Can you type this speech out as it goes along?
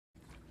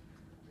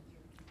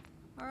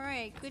All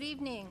right, good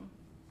evening.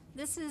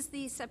 This is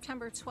the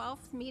September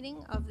 12th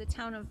meeting of the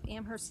Town of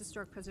Amherst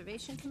Historic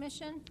Preservation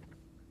Commission.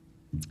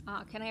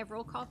 Can I have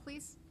roll call,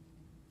 please?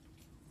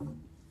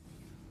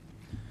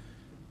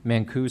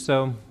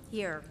 Mancuso.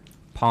 Here.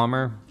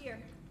 Palmer. Here.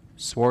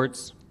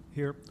 Swartz.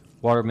 Here.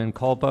 Waterman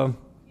Culpa.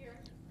 Here.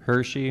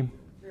 Hershey.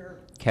 Here.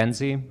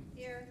 Kenzie.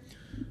 Here.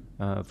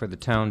 For the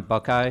town,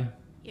 Buckeye.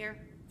 Here.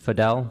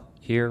 Fidel.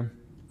 Here.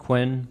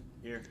 Quinn.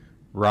 Here.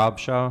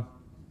 Robshaw.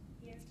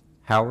 Here.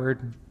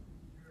 Howard.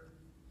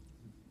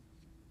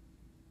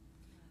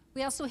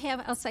 We also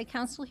have outside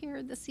counsel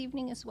here this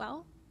evening as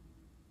well.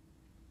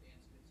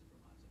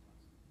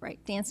 Right,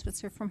 Dan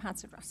Spitzer from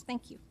Hudson Ross.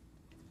 Thank you.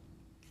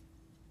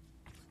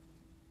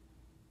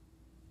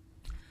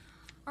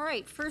 All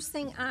right, first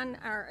thing on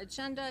our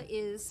agenda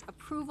is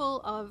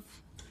approval of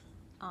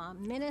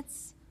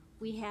minutes.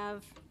 We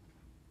have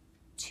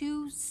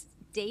two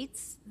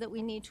dates that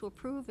we need to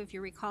approve. If you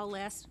recall,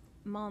 last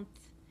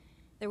month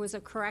there was a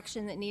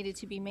correction that needed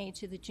to be made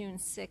to the June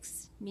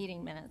 6th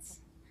meeting minutes.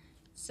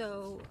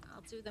 So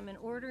I'll do them in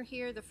order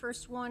here. The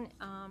first one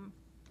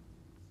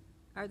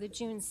are the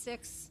June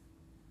 6th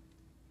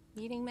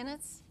meeting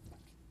minutes. I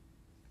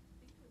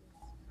think it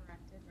was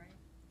corrected, right?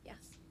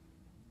 Yes.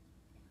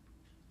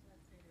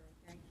 Let's say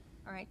they're okay.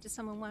 All right, does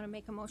someone want to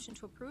make a motion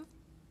to approve?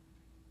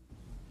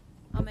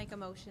 I'll make a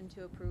motion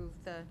to approve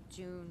the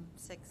June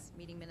 6th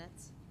meeting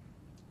minutes.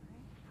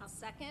 I'll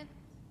second.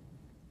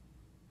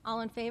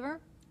 All in favor?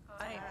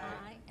 Aye.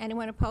 Aye.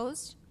 Anyone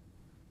opposed?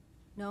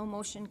 No,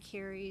 motion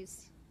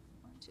carries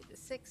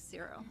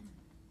 1-6-0.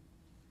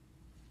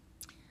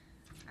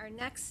 Our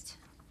next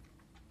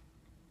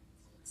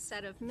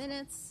set of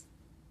minutes,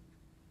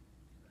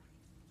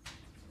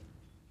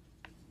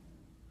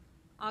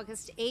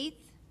 August 8th,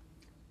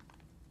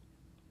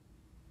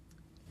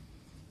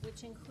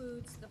 which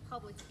includes the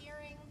public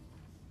hearing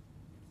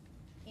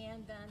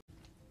and then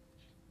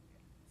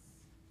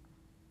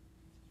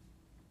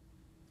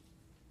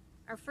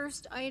our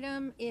first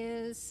item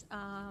is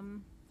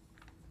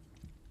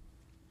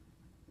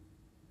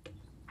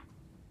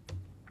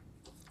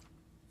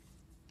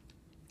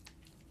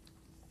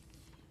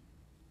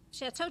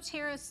Chateau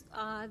Terrace,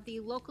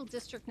 the local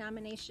district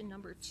nomination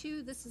number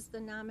 2. This is the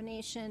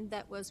nomination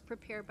that was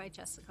prepared by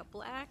Jessica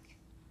Black.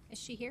 Is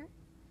she here?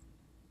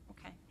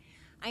 Okay.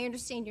 I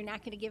understand you're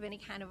not going to give any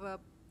kind of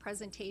a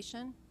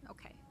presentation?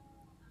 Okay.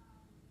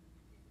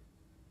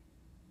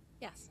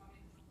 Yes.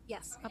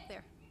 Yes, up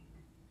there.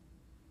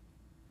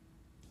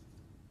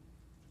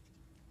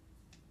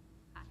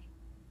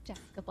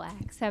 Jessica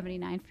Black,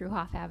 79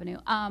 Fruehoff Avenue.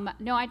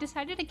 No, I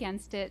decided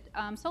against it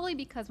solely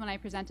because when I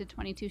presented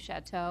 22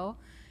 Chateau,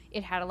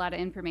 it had a lot of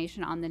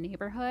information on the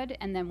neighborhood,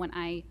 and then when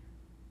I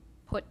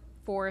put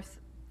forth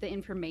the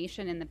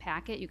information in the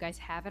packet, you guys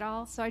have it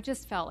all, so I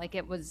just felt like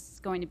it was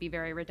going to be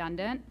very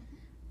redundant.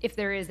 If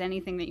there is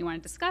anything that you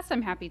want to discuss,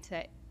 I'm happy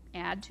to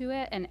add to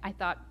it, and I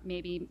thought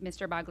maybe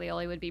Mr.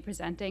 Baglioli would be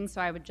presenting,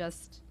 so I would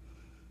just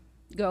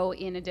go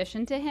in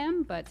addition to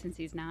him, but since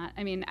he's not,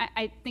 I mean,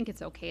 I think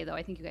it's okay, though.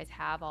 I think you guys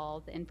have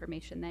all the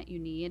information that you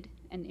need,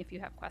 and if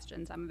you have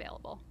questions, I'm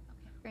available.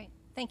 Okay, great.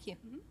 Thank you.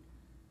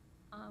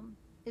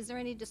 Is there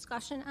any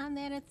discussion on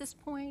that at this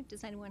point?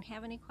 Does anyone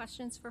have any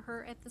questions for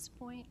her at this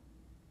point?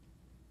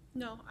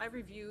 No, I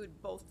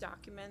reviewed both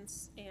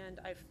documents and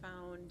I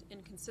found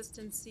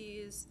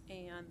inconsistencies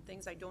and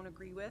things I don't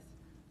agree with.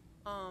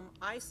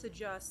 I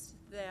suggest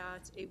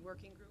that a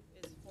working group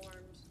is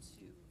formed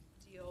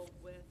to deal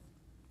with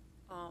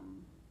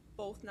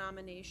both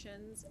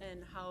nominations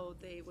and how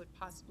they would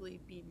possibly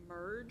be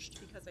merged,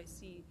 because I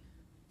see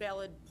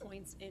valid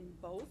points in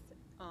both.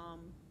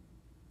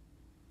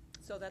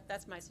 So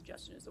that's my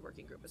suggestion, is the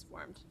working group is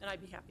formed, and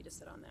I'd be happy to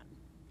sit on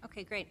that.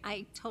 Okay, great.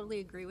 I totally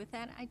agree with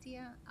that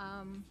idea.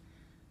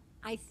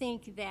 I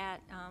think that,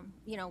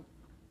 you know,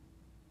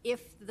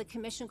 if the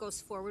commission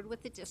goes forward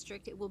with the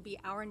district, it will be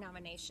our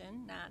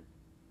nomination, not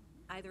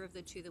either of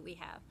the two that we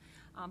have.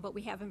 But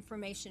we have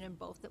information in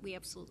both that we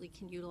absolutely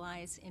can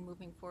utilize in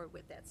moving forward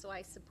with that. So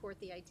I support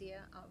the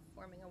idea of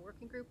forming a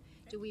working group.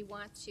 Okay. Do we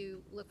want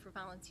to look for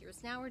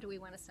volunteers now, or do we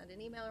want to send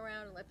an email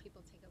around and let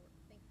people think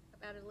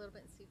about it a little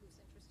bit and see who's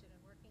interested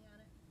in working on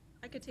it?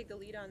 I could take the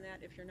lead on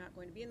that if you're not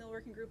going to be in the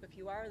working group. If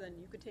you are, then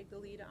you could take the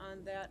lead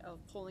on that, of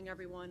polling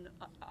everyone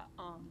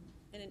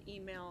in an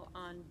email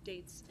on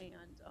dates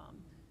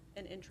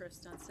and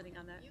interest on sitting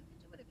on that. You can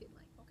do it if you'd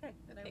like. Okay,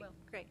 then I will.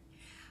 Great.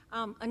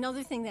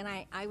 Another thing that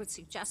I would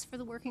suggest for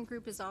the working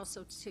group is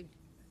also to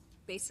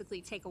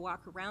basically take a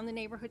walk around the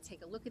neighborhood,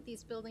 take a look at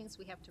these buildings.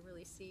 We have to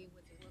really see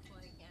what they look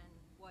like and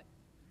what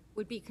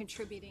would be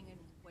contributing and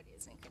what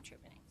isn't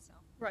contributing. So.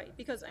 Right,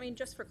 because, I mean,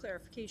 just for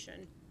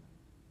clarification,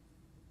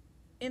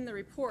 in the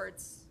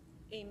reports,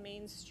 a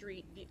Main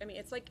Street, I mean,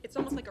 it's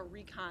almost like a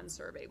recon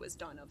survey was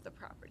done of the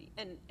property.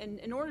 And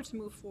in order to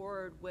move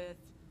forward with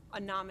a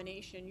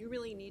nomination, you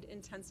really need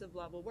intensive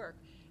level work.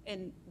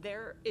 And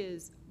there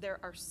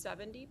are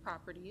 70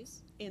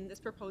 properties in this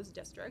proposed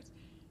district,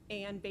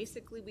 and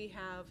basically we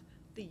have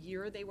the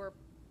year they were,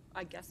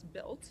 I guess,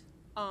 built,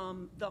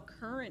 the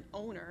current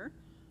owner,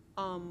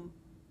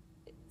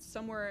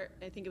 somewhere,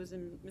 I think it was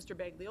in Mr.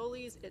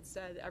 Baglioli's, it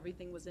said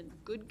everything was in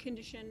good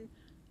condition.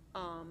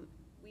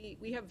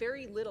 We have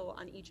very little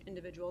on each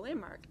individual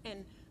landmark.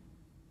 And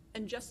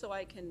just so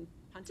I can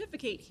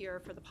pontificate here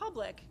for the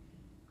public,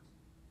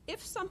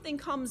 if something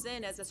comes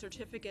in as a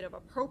certificate of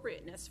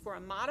appropriateness for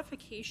a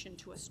modification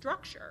to a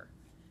structure,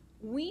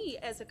 we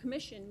as a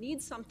commission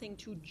need something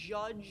to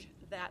judge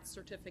that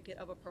certificate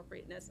of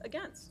appropriateness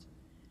against.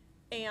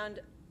 And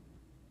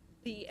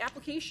the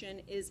application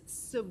is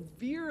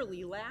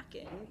severely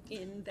lacking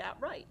in that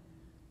right.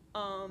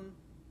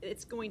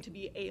 It's going to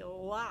be a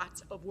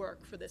lot of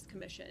work for this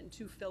commission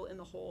to fill in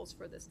the holes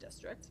for this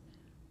district.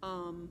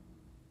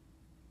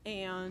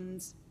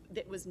 And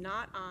that was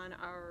not on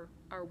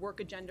our work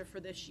agenda for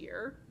this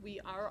year. We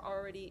are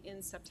already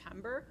in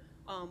September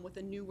with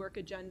a new work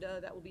agenda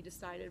that will be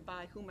decided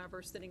by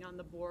whomever sitting on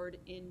the board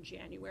in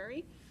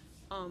January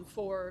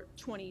for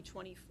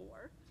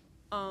 2024.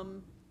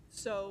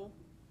 So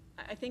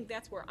I think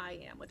that's where I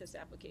am with this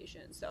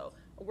application. So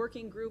a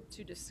working group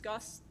to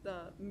discuss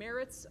the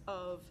merits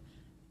of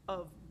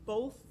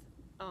both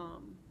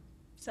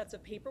sets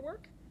of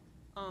paperwork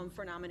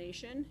for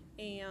nomination,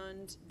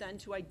 and then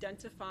to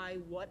identify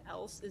what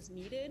else is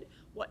needed,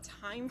 what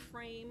time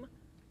frame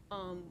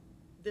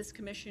this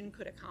commission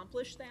could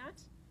accomplish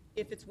that,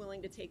 if it's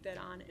willing to take that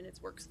on in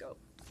its work scope.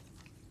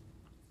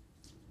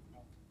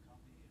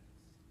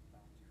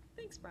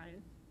 Thanks,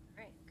 Brian.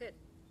 All right, good.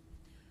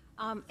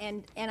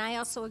 And I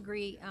also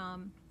agree,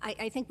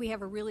 I think we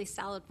have a really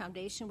solid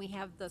foundation. We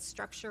have the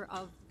structure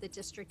of the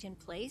district in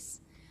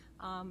place.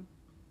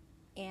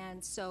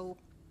 And so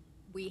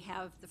we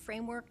have the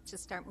framework to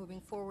start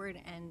moving forward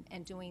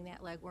and doing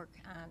that legwork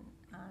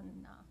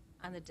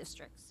on the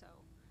district. So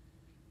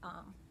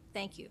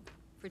thank you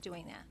for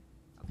doing that.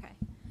 Okay.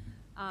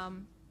 All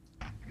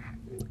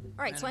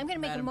right, so I'm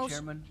going to make a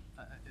motion. Madam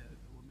Chairman,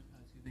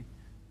 excuse me,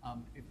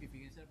 if you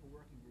can set up a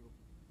working group,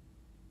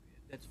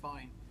 that's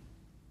fine.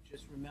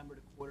 Just remember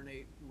to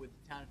coordinate with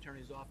the town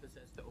attorney's office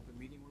as to open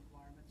meeting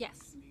requirements.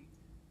 Yes.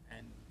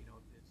 And,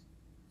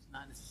 it's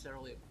not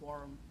necessarily a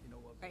quorum,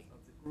 Right. of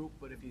the group,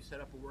 but if you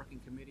set up a working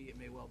committee, it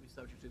may well be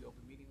subject to the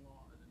open meeting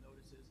law or the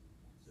notices.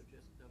 So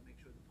just make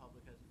sure the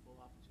public has a full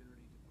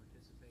opportunity to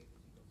participate as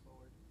you go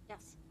forward.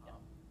 Yes,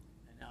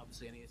 And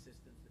obviously, any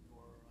assistance that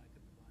Nora or I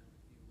could provide,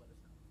 if you let us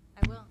know.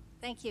 I will.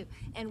 Thank you.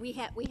 And we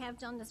have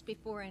done this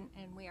before, and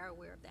we are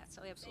aware of that,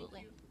 so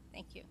absolutely.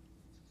 Thank you.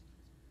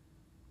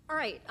 All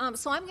right,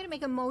 so I'm going to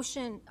make a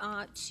motion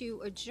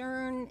to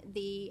adjourn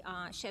the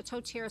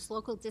Chateau Terrace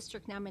Local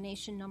District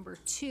Nomination Number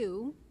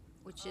 2,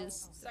 which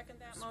is... Second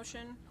that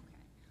motion.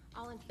 Okay.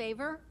 All in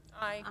favor?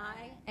 Aye.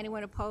 Aye.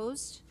 Anyone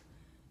opposed?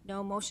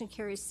 No. Motion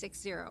carries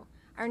 6-0.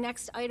 Our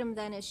next item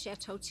then is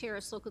Chateau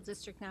Terrace Local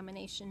District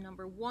Nomination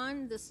Number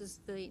 1. This is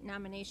the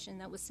nomination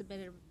that was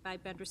submitted by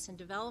Benderson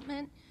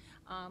Development.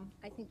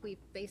 I think we've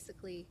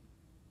basically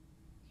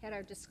had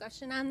our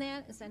discussion on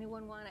that. Does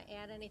anyone want to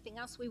add anything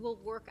else? We will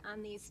work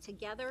on these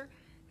together,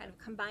 kind of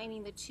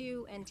combining the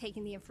two and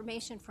taking the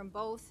information from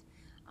both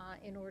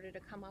in order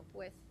to come up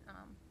with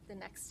the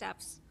next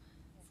steps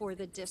for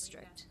the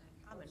district.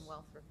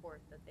 Commonwealth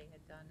report that they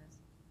had done as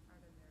part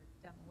of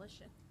their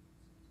demolition.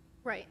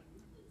 Right.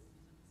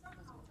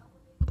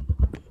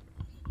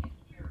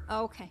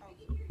 Okay.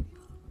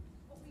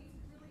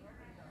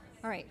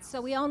 All right,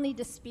 so we all need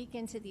to speak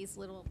into these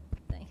little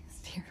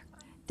things here.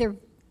 They're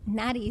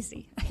not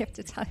easy, I have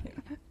to tell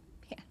you.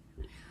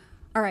 Yeah.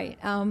 All right.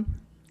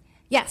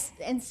 Yes,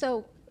 and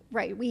so,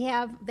 right, we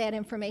have that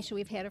information.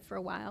 We've had it for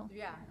a while.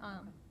 Yeah.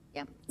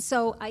 Yeah.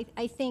 So I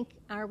think,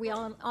 are we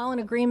all in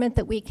agreement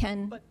that we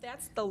can? But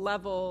that's the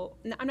level,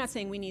 I'm not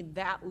saying we need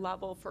that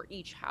level for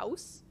each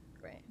house,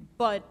 Right.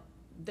 but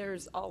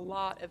there's a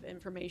lot of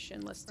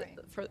information listed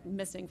Right.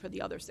 missing for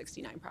the other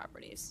 69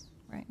 properties.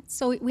 Right.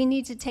 So we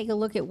need to take a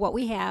look at what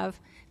we have,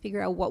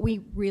 figure out what we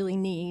really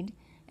need,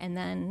 and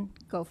then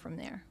go from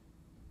there.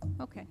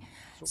 Okay.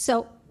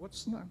 So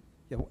Norm.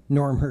 Yeah,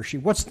 Norm Hershey,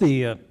 what's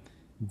the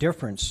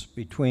difference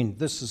between,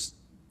 this is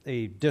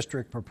a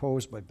district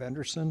proposed by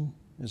Benderson?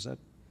 Is that,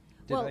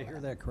 did Well, I hear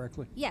that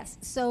correctly? Yes,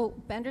 so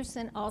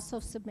Benderson also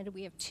submitted,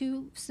 we have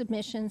 2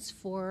 submissions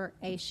for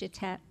a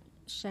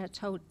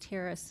Chateau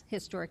Terrace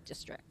Historic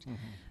District.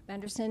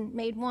 Benderson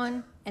made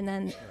one, and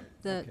then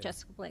the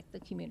Jessica Black, the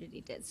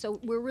community did.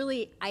 So we're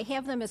really, I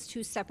have them as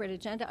 2 separate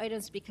agenda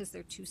items because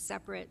they're 2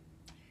 separate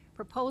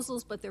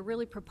proposals, but they're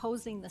really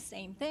proposing the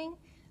same thing.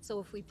 So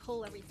if we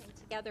pull everything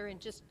together and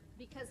just,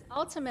 because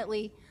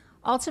ultimately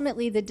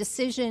the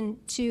decision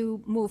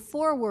to move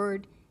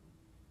forward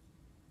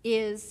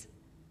is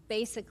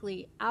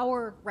basically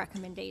our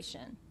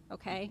recommendation,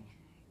 okay?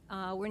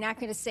 We're not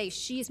going to say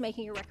she's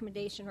making a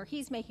recommendation or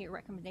he's making a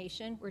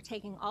recommendation. We're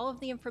taking all of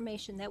the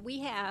information that we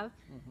have,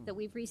 that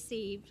we've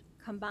received,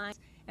 combined,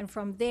 and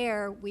from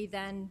there, we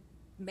then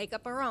make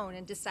up our own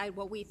and decide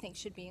what we think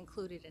should be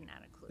included and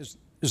not included.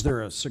 Is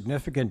there a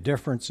significant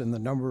difference in the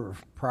number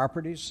of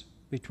properties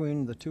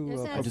between the 2 There's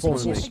not a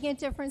proposals? significant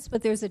difference,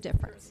 but there's a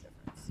difference.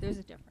 There's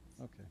a difference.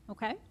 Okay.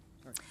 Okay?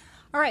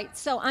 All right,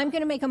 so I'm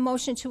going to make a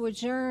motion to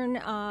adjourn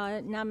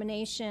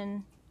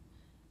nomination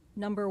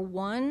number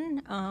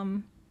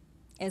 1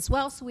 as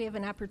well, so we have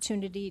an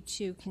opportunity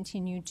to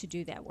continue to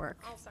do that work.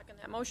 I'll second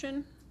that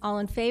motion. All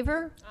in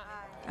favor?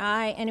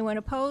 Aye. Anyone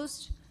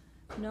opposed?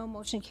 No.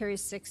 Motion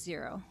carries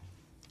 6-0.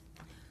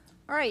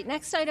 All right,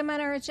 next item on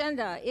our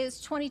agenda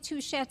is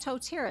 22 Chateau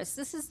Terrace.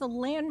 This is the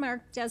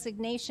landmark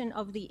designation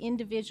of the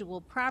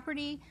individual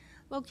property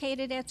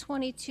located at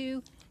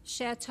 22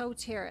 Chateau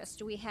Terrace.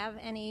 Do we have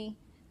any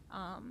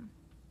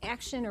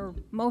action or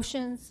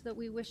motions that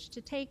we wish to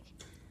take?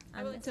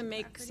 I would like to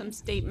make some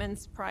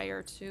statements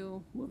prior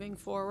to moving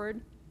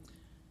forward.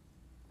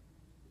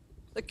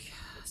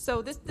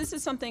 So this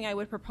is something I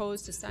would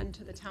propose to send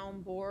to the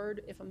town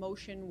board if a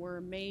motion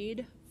were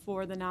made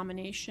for the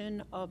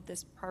nomination of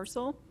this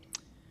parcel.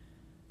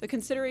 The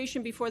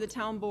consideration before the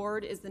town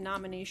board is the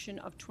nomination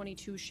of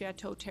 22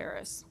 Chateau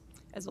Terrace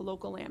as a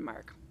local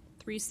landmark.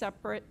 3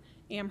 separate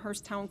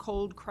Amherst Town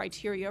Code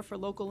criteria for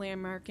local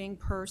landmarking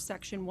per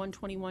section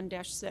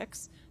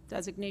 121-6,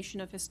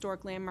 designation of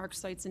historic landmark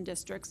sites and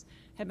districts,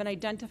 have been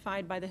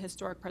identified by the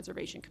Historic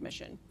Preservation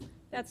Commission.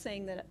 That's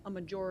saying that a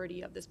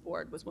majority of this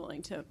board was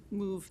willing to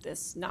move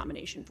this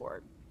nomination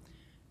forward.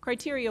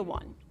 Criteria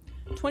 1,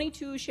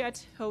 22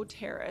 Chateau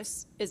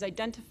Terrace is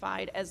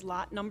identified as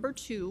lot number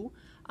 2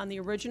 on the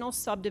original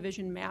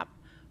subdivision map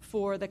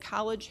for the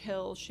College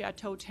Hill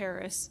Chateau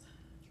Terrace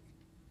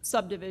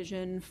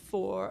subdivision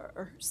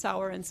for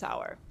Sour and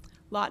Sour.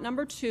 Lot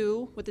number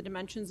 2, with the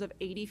dimensions of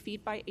 80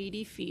 feet by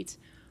 80 feet,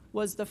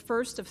 was the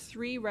first of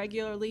 3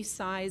 regularly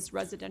sized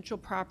residential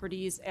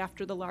properties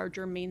after the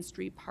larger Main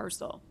Street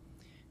parcel.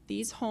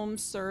 These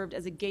homes served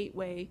as a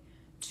gateway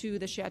to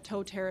the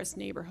Chateau Terrace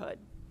neighborhood.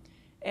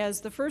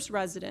 As the first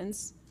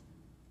residence,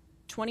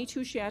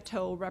 22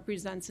 Chateau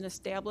represents an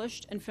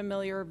established and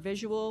familiar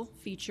visual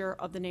feature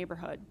of the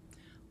neighborhood.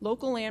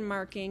 Local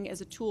landmarking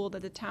is a tool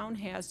that the town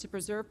has to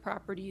preserve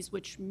properties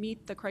which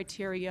meet the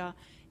criteria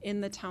in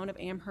the Town of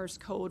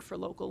Amherst Code for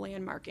local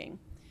landmarking.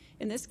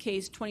 In this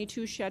case,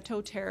 22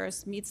 Chateau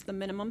Terrace meets the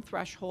minimum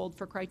threshold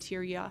for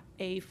criteria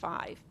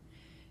A5.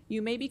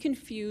 You may be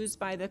confused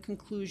by the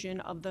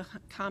conclusion of the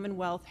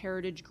Commonwealth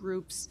Heritage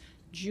Group's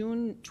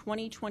June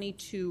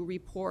 2022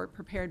 report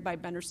prepared by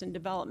Benderson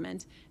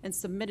Development and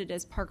submitted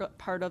as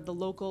part of the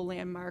local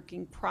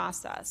landmarking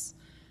process.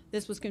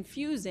 This was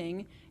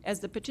confusing as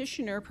the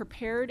petitioner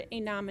prepared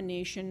a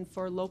nomination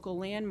for local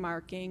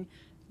landmarking,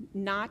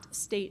 not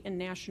state and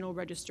national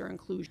register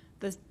inclusion.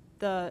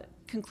 The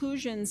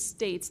conclusion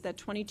states that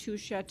 22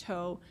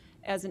 Chateau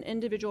as an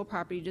individual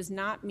property does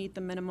not meet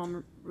the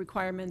minimum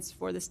requirements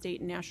for the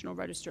state and national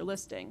register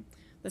listing.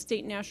 The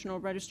State National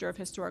Register of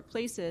Historic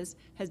Places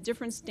has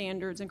different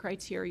standards and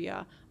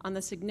criteria on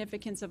the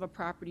significance of a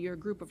property or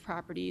group of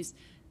properties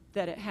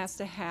that it has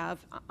to have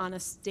on a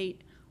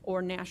state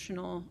or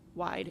national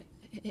wide,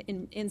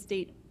 in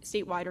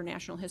statewide or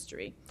national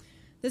history.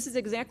 This is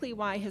exactly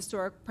why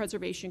historic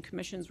preservation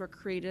commissions were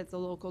created at the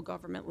local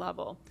government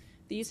level.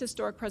 These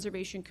historic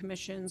preservation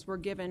commissions were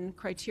given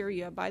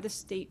criteria by the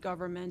state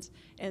government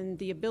and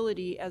the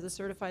ability as a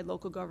certified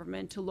local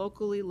government to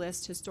locally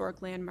list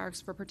historic landmarks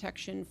for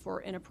protection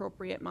for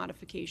inappropriate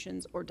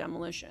modifications or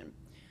demolition.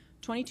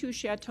 22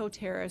 Chateau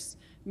Terrace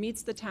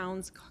meets the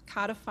town's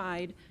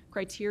codified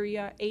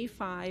criteria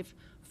A5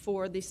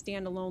 for the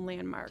standalone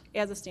landmark,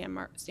 as a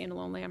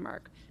standalone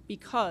landmark,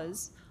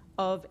 because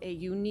of a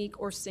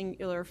unique or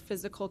singular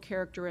physical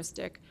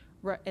characteristic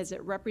as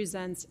it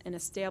represents an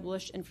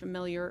established and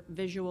familiar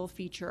visual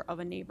feature of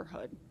a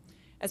neighborhood.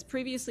 As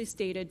previously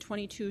stated,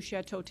 22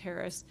 Chateau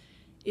Terrace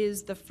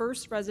is the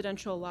first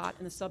residential lot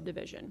in the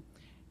subdivision.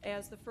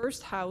 As the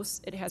first house,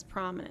 it has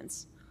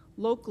prominence.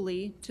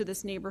 Locally, to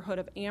this neighborhood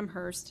of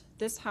Amherst,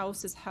 this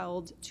house is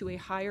held to a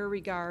higher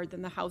regard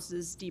than the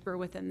houses deeper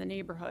within the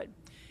neighborhood.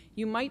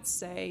 You might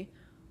say,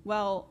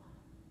 well,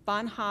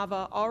 Bon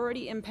Hava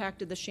already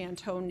impacted the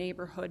Chateau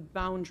neighborhood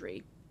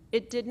boundary.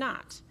 It did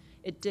not.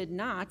 It did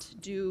not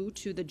due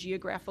to the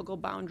geographical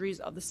boundaries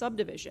of the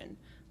subdivision.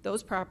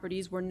 Those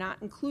properties were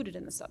not included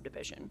in the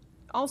subdivision.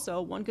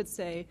 Also, one could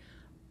say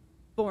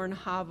Bon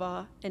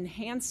Hava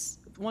enhanced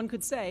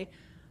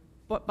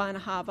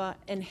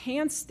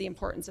the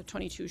importance of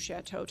 22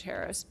 Chateau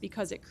Terrace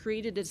because it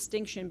created a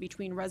distinction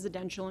between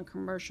residential and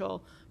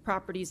commercial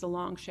properties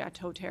along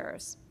Chateau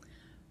Terrace.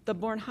 The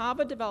Bon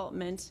Hava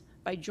development,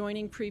 by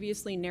joining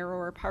previously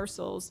narrower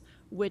parcels,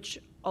 which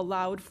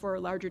allowed for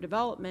larger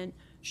development,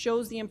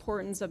 shows the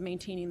importance of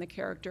maintaining the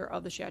character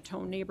of the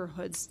Chateau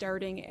neighborhood,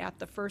 starting at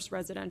the first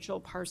residential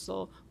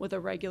parcel with a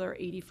regular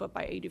 80-foot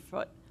by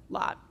 80-foot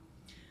lot.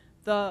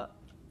 The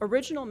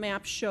original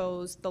map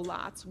shows the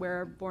lots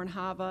where Bon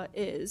Hava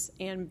is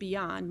and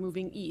beyond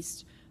moving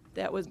east.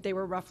 They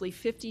were roughly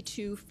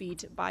 52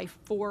 feet by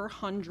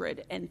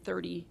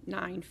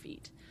 439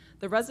 feet.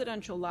 The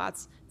residential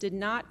lots did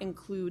not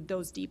include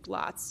those deep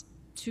lots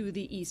to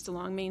the east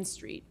along Main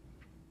Street.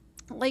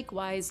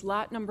 Likewise,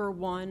 lot number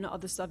 1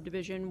 of the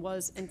subdivision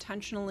was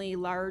intentionally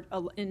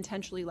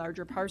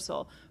larger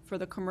parcel for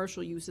the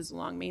commercial uses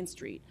along Main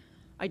Street,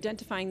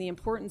 identifying the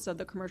importance of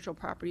the commercial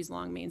properties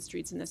along Main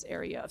Streets in this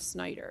area of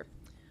Snyder.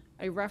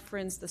 I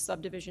referenced the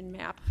subdivision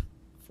map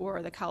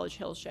for the College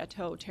Hill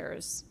Chateau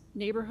Terrace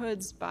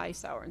neighborhoods by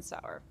Sour and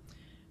Sour.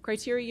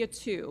 Criteria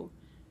 2,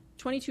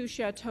 22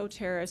 Chateau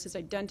Terrace is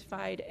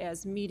identified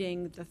as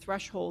meeting the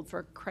threshold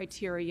for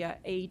criteria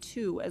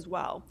A2 as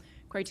well.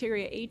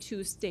 Criteria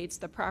A2 states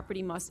the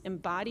property must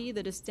embody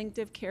the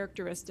distinctive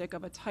characteristic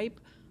of a type,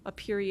 a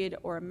period,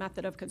 or a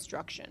method of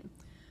construction.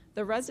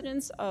 The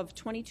residence of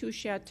 22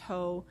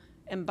 Chateau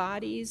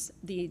embodies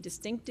the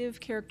distinctive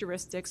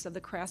characteristics of the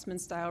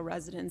craftsman-style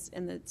residence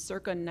in the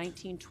circa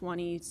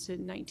 1920s to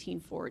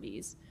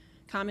 1940s.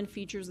 Common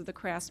features of the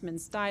craftsman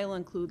style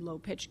include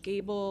low-pitched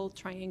gable,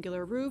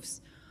 triangular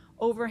roofs,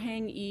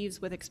 overhang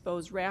eaves with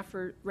exposed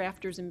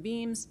rafters and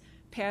beams,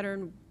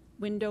 patterned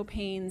window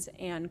panes,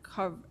 and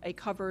a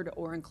covered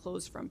or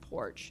enclosed front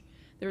porch.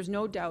 There is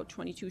no doubt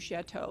 22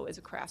 Chateau is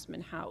a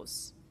craftsman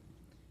house.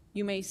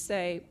 You may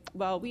say,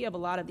 well, we have a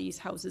lot of these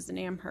houses in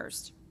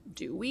Amherst.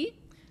 Do we?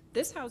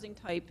 This housing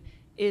type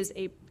is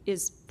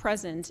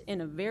present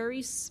in a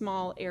very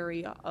small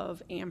area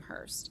of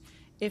Amherst.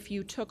 If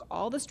you took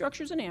all the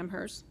structures in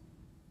Amherst,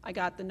 I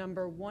got the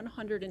number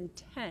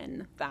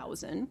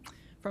 110,000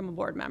 from a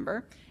board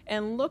member,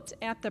 and looked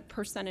at the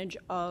percentage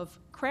of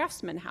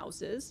craftsman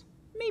houses,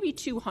 maybe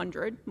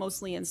 200,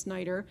 mostly in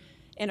Snyder,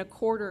 and a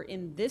quarter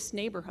in this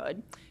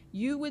neighborhood,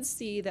 you would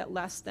see that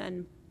less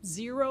than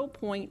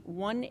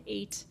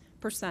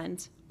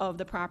 0.18% of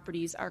the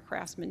properties are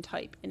craftsman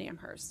type in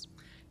Amherst.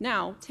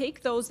 Now,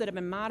 take those that have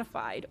been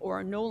modified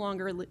or are no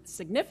longer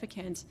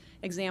significant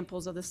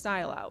examples of the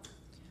style out.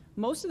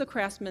 Most of the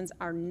craftsmen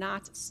are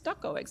not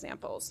stucco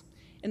examples.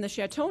 In the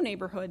Chateau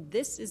neighborhood,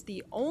 this is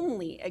the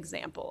only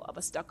example of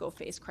a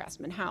stucco-faced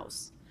craftsman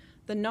house.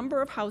 The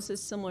number of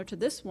houses similar to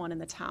this one in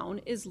the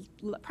town is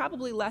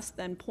probably less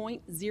than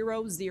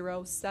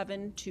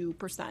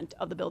 0.0072%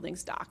 of the building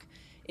stock,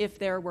 if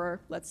there were,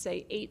 let's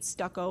say, 8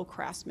 stucco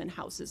craftsman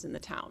houses in the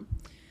town.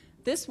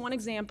 This one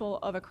example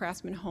of a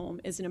craftsman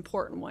home is an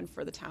important one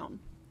for the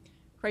town.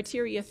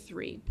 Criteria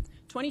 3.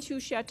 22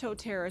 Chateau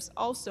Terrace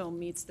also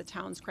meets the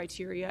town's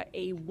criteria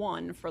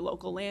A1 for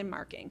local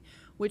landmarking,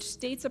 which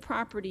states a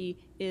property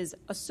is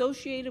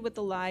associated with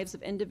the lives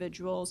of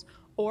individuals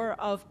or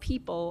of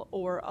people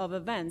or of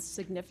events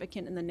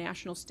significant in the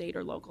national, state,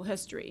 or local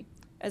history.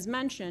 As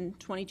mentioned,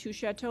 22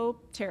 Chateau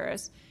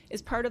Terrace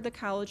is part of the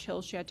College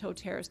Hill Chateau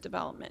Terrace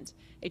development,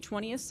 a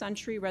 20th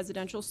century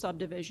residential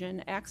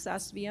subdivision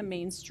accessed via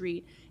Main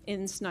Street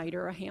in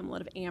Snyder, a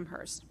hamlet of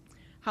Amherst.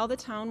 How the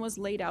town was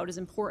laid out is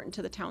important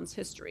to the town's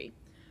history.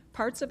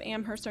 Parts of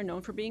Amherst are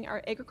known for being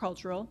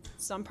agricultural,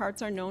 some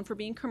parts are known for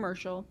being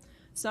commercial,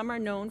 some are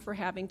known for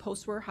having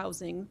post-war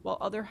housing, while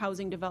other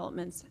housing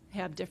developments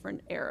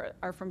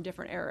are from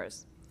different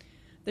eras.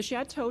 The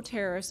Chateau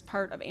Terrace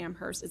part of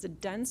Amherst is a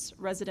dense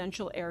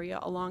residential area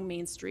along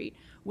Main Street,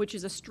 which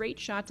is a straight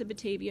shot to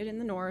Batavia in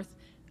the north,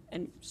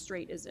 and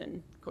straight is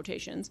in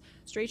quotations,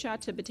 straight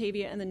shot to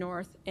Batavia in the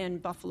north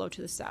and Buffalo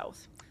to the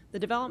south. The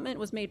development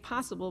was made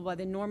possible by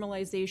the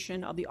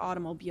normalization of the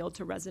automobile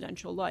to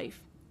residential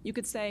life. You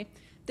could say,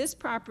 this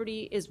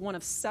property is one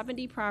of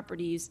 70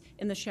 properties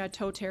in the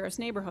Chateau Terrace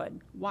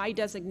neighborhood. Why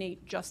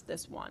designate just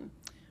this one?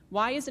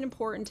 Why is it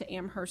important to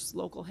Amherst's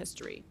local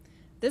history?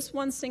 This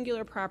one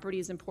singular property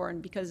is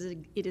important because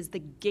it is the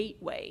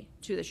gateway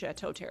to the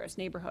Chateau Terrace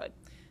neighborhood.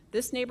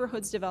 This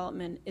neighborhood's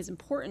development is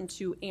important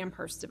to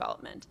Amherst's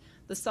development.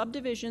 The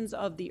subdivisions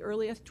of the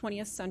earliest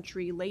 20th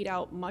century laid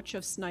out much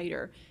of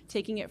Snyder,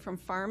 taking it from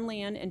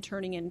farmland and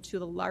turning it into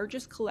the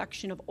largest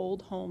collection of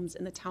old homes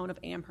in the town of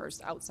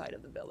Amherst outside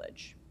of the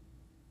village.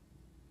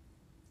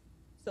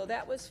 So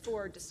that was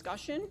for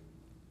discussion.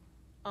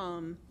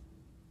 And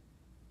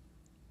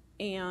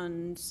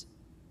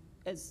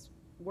as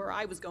where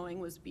I was going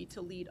was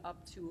to lead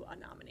up to a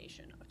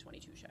nomination of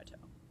 22 Chateau.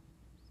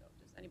 So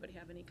does anybody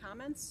have any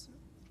comments?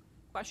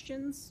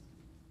 Questions?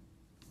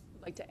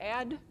 Would like to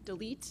add,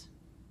 delete?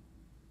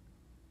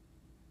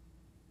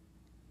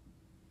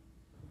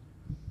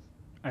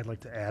 I'd like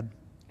to add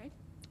Okay.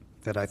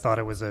 that I thought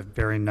it was a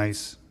very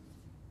nice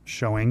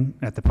showing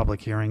at the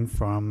public hearing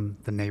from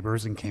the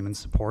neighbors and came in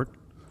support.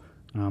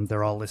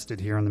 They're all listed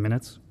here in the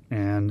minutes,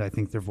 and I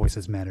think their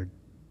voices mattered.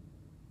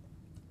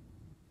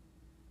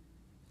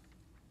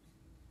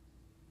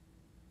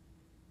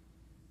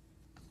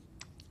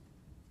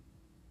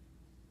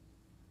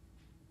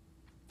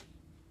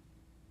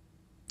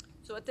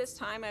 So at this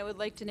time, I would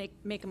like to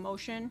make a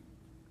motion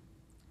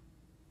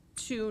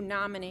to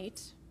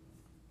nominate,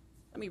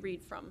 let me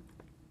read from,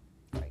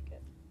 before I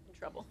get in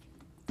trouble.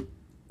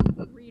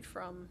 Read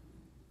from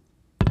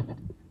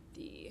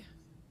the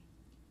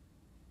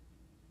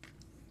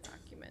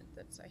document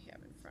that I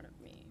have in front of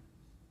me.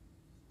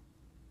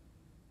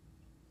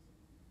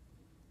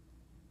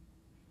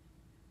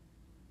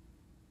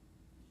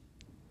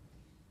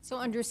 So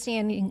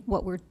understanding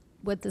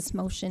what this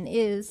motion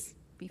is,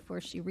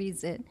 before she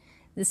reads it,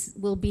 this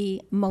will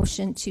be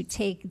motion to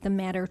take the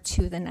matter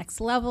to the next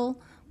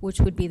level,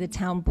 which would be the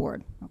town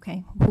board,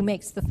 okay? Who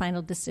makes the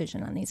final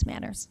decision on these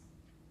matters.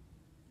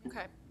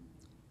 Okay.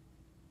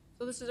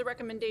 So this is a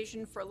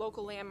recommendation for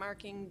local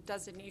landmarking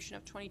designation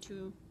of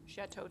 22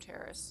 Chateau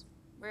Terrace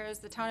Whereas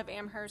the town of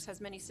Amherst has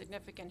many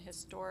significant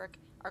historic,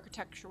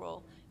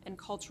 architectural, and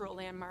cultural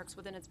landmarks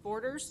within its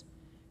borders,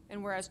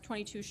 and whereas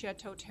 22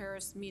 Chateau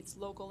Terrace meets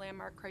local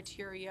landmark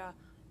criteria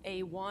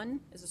A1,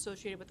 is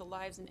associated with the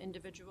lives and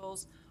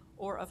individuals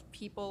or of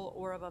people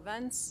or of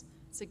events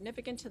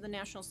significant to the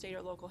national, state,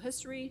 or local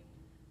history.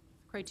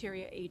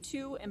 Criteria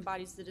A2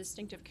 embodies the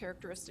distinctive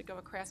characteristic of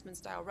a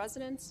craftsman-style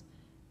residence,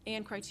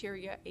 and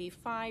criteria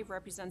A5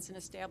 represents an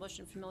established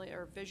and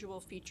familiar visual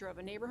feature of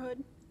a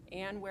neighborhood.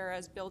 And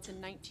whereas built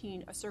in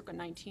circa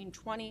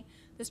 1920,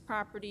 this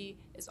property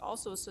is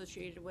also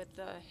associated with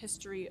the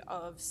history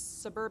of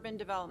suburban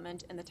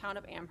development in the town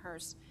of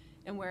Amherst.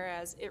 And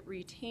whereas it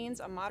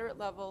retains a moderate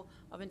level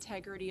of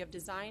integrity of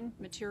design,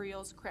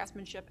 materials,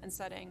 craftsmanship, and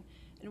setting.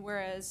 And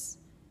whereas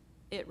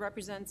it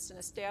represents an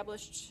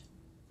established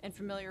and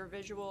familiar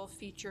visual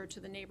feature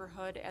to the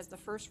neighborhood as the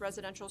first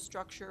residential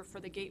structure for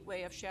the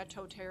gateway of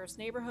Chateau Terrace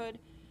neighborhood.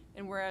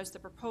 And whereas the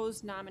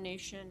proposed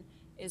nomination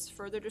is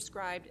further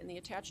described in the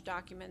attached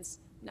documents,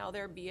 now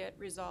there be it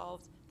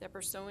resolved that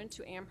pursuant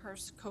to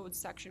Amherst Code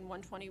Section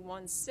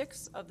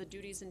 121-6 of the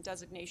duties and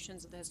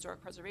designations of the Historic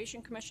Preservation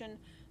Commission,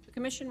 the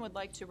Commission would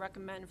like to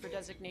recommend for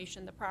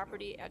designation the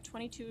property at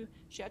 22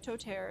 Chateau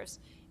Terrace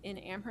in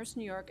Amherst,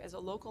 New York as a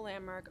local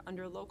landmark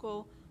under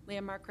local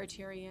landmark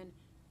criterion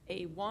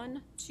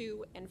A1,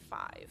 2, and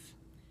 5.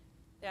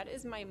 That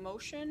is my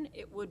motion.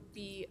 It would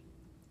be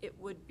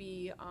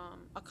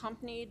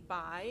accompanied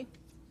by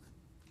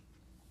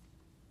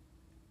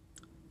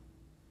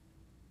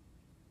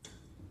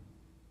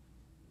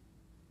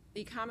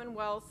the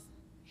Commonwealth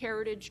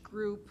Heritage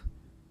Group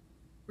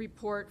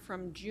report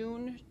from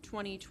June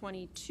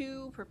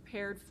 2022,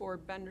 prepared for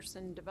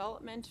Benderson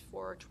Development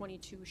for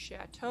 22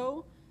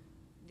 Chateau,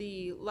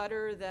 the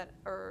letter that,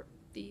 or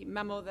the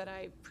memo that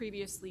I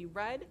previously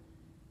read,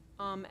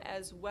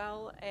 as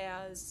well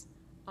as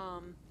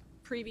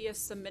previous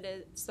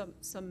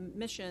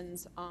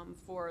submissions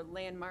for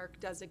landmark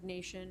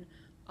designation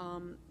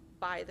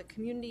by the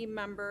community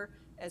member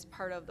as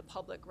part of the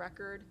public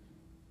record.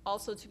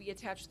 Also to be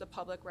attached to the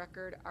public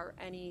record are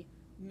any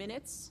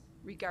minutes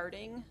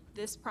regarding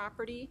this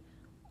property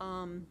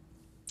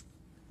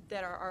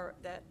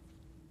that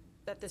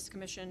this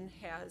commission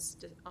has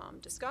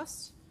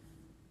discussed.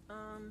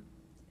 And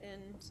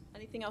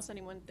anything else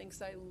anyone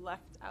thinks I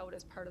left out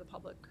as part of the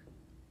public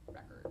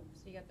record?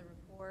 So you got the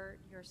report,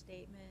 your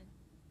statement,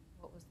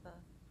 what was the?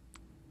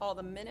 All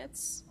the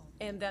minutes,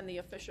 and then the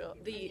official,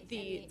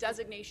 the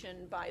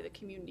designation by the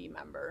community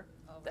member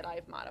that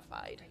I've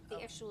modified.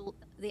 The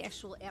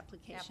actual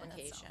application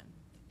itself.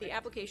 The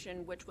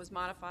application, which was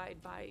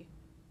modified by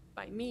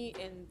me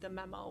in the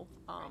memo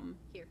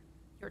here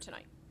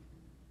tonight.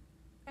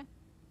 Okay.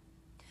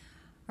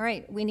 All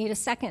right, we need a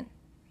second.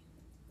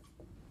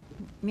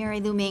 Mary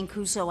Lou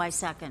Mancuso, I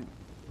second.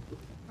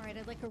 All right,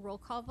 I'd like a roll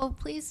call vote,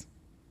 please.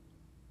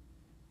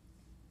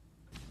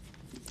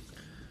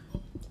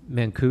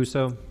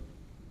 Mancuso,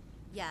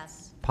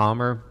 Yes.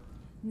 Palmer,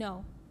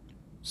 No.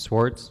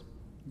 Swartz,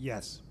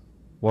 Yes.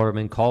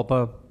 Waterman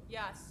Kalpa,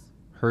 Yes.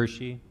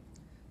 Hershey,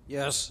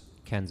 Yes.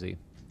 Kenzie.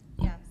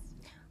 Yes.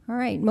 All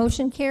right,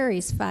 motion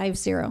carries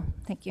 5-0.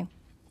 Thank you.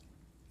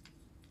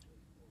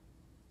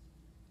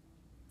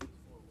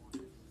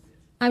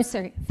 I'm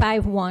sorry,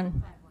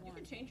 5-1. You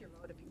can change your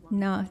vote if you want.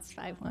 No, it's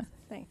 5-1.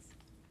 Thanks.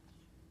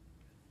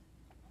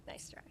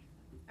 Nice try.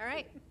 All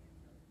right.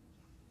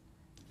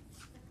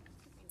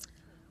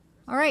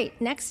 All right,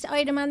 next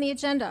item on the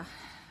agenda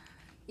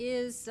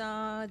is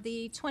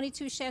the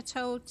 22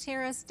 Chateau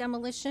Terrace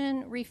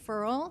demolition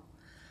referral.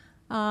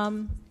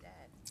 Unless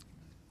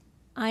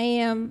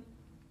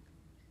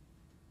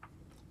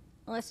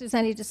there's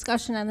any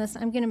discussion on this,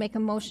 I'm going to make a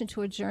motion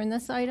to adjourn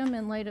this item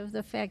in light of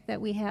the fact that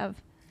we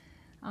have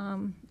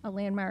a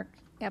landmark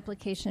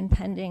application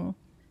pending.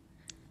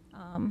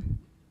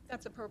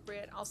 That's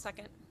appropriate. I'll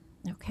second.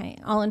 Okay,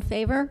 all in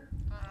favor?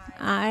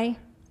 Aye.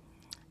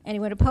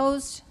 Anyone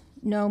opposed?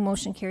 No,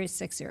 motion carries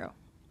 6-0. All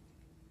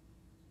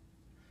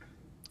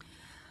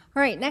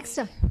right, next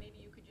up. Maybe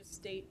you could just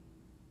state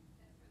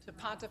to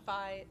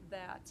pontify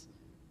that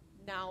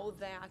now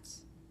that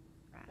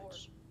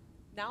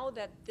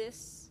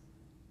this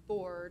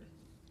board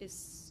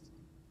is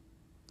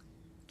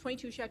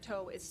 22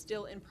 Chateau is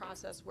still in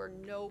process where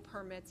no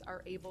permits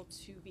are able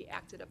to be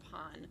acted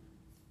upon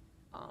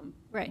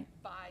Right,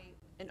 by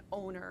an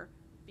owner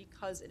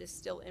because it is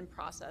still in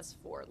process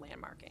for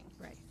landmarking.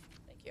 right.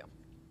 Thank you.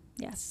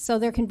 Yes, so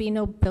there can be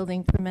no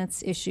building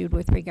permits issued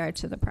with regard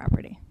to the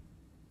property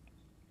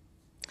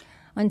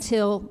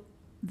until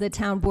the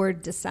town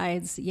board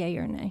decides yay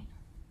or nay.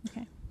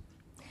 Okay.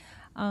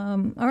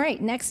 All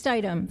right, next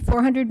item,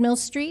 400 Mill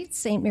Street,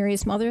 St.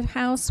 Mary's Mother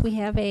House. We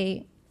have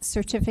a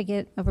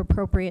certificate of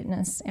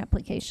appropriateness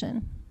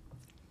application.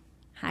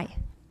 Hi.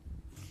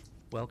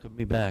 Welcome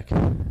me back.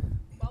 Welcome.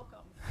 All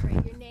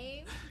right, your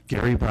name?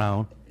 Gary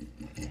Brown.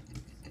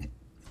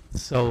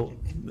 So,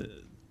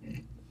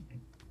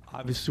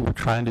 obviously, we're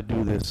trying to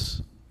do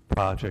this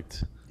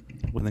project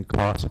within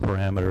cost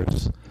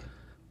parameters.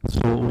 So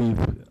what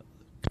we've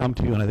come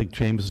to you, and I think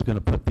James is going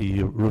to put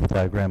the roof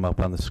diagram up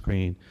on the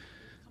screen.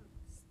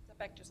 Step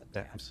back just a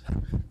Yeah,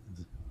 tad.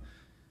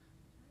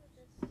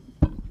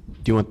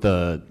 Do you want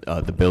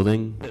the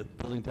building? The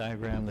building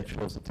diagram that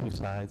shows the two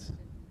sides.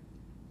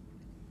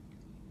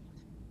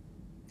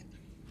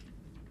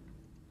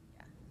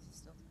 Yeah, this is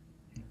still.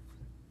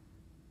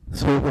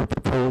 So what we're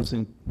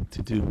proposing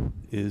to do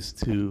is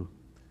to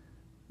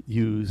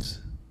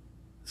use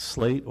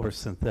slate or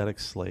synthetic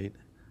slate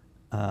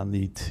on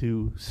the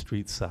two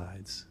street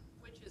sides.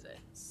 Which is it,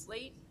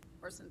 slate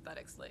or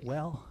synthetic slate?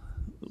 Well,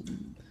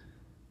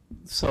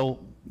 so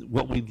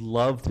what we'd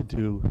love to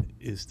do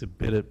is to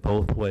bid it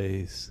both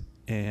ways,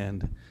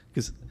 and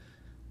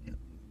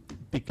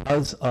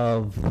because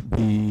of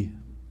the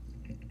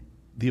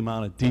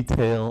amount of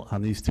detail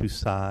on these two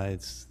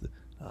sides,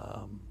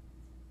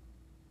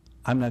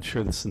 I'm not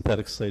sure the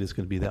synthetic slate is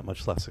going to be that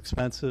much less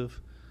expensive,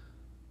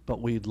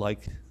 but we'd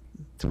like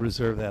to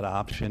reserve that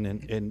option,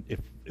 and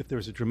if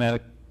there's a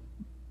dramatic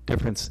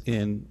difference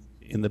in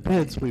the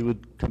bids, we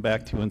would come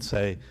back to you and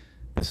say,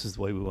 this is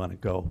the way we want to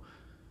go.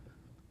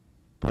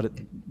 But at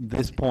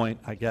this point,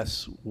 I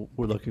guess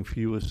we're looking for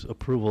you as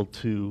approval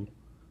to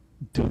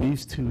do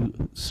these two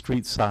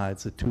street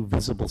sides, the two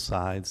visible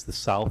sides, the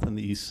south and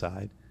the east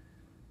side,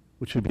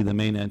 which would be the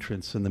main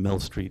entrance and the Mill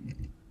Street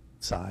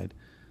side,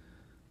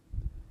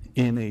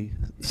 in a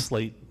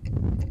slate,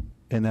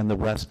 and then the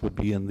rest would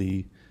be in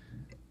the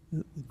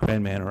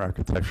Grand Manor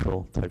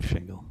architectural type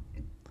shingle.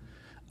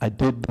 I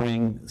did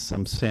bring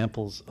some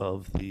samples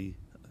of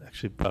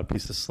actually brought a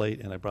piece of slate,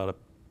 and I brought a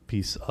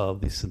piece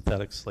of the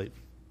synthetic slate.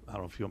 I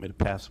don't know if you want me to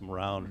pass them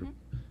around. Or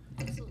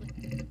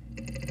Absolutely.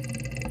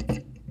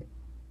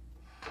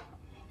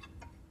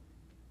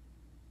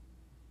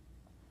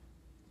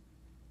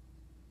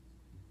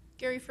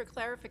 Gary, for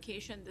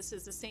clarification, this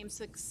is the same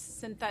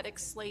synthetic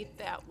slate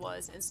that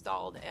was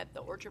installed at the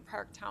Orchard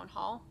Park Town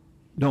Hall?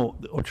 No,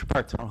 the Orchard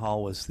Park Town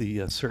Hall was the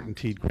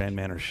Certainteed Grand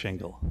Manor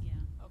shingle. Yeah,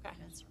 Okay.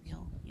 that's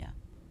real, yeah.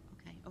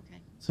 Okay,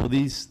 okay. So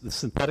the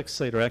synthetic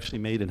slate are actually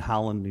made in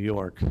Holland, New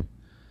York,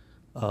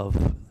 of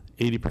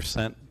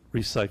 80%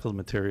 recycled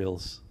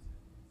materials.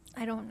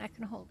 I'm not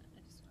going to hold it.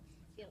 I just want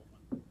to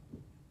feel it.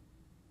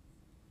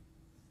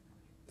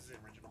 This is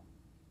original.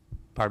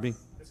 Pardon me?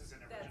 This is an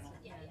original.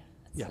 Yeah,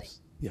 yeah. Yes,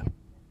 yeah.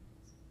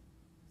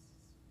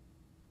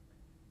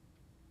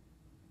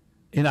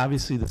 And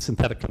obviously, the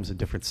synthetic comes in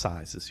different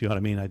sizes, you know what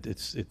I mean?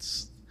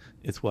 It's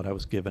what I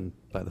was given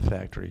by the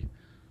factory.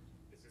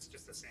 Is this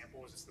just a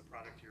sample? Is this the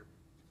product you're?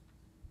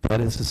 That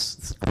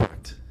is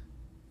correct.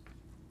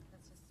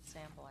 That's just a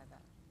sample, I bet.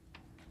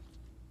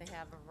 They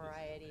have a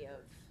variety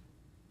of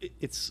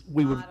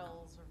We would,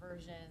 models or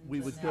versions. we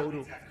and would then- go to,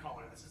 Exact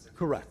color. This is.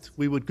 correct,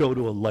 we would go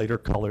to a lighter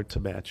color to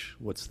match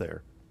what's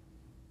there.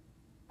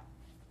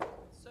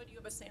 So do you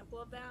have a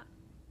sample of that?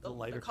 The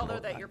lighter color color,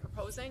 that you're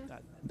proposing?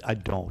 I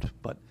don't,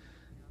 but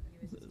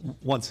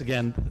once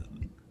again,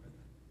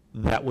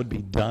 that would be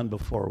done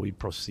before we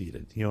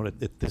proceeded. You know,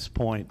 at this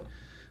point,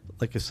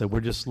 like I said,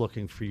 we're just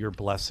looking for your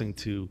blessing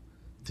to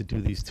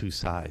do these two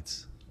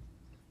sides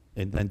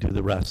and then do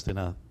the rest in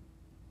a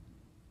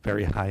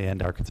very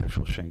high-end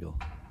architectural shingle.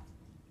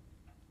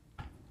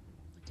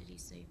 What did he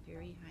say,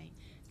 very high?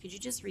 Could you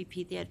just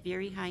repeat that,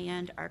 very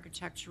high-end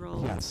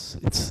architectural? Yes,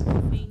 it's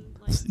roofing,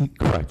 like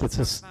correct. we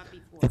It's talked about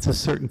before? a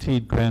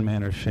Certainteed Grand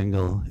Manor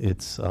shingle.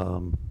 It's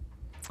a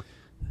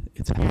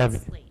heavy,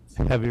 slate.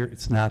 heavier.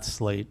 It's not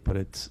slate, but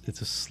it's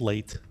a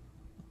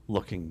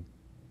slate-looking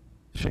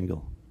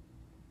shingle.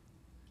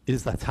 It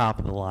is the top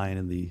of the line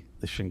in the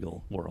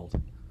shingle world.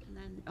 And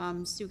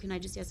then, Sue, can I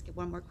just ask you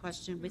one more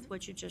question? With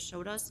what you just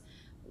showed us,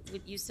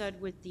 you said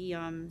with the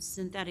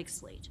synthetic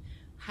slate,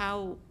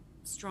 how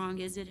strong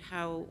is it?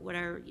 How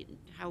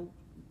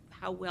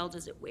well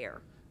does it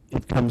wear?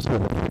 It comes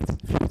with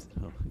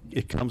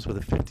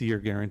a 50-year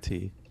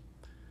guarantee.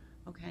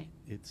 Okay.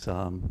 It's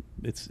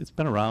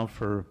been around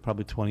for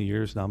probably 20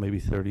 years now, maybe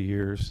 30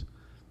 years.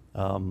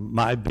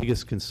 My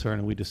biggest concern,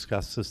 and we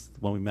discussed this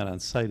when we met on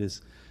site,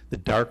 is the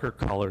darker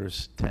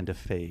colors tend to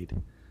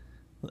fade,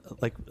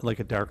 like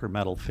a darker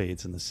metal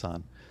fades in the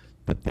sun.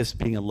 But this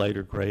being a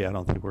lighter gray, I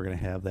don't think we're going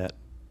to have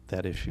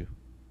that issue.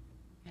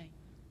 Okay.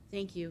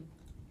 Thank you.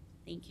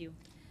 Thank you.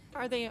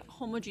 Are they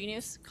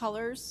homogeneous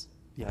colors?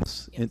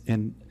 Yes, Yes.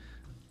 and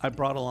I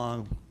brought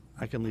along,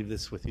 I can leave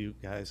this with you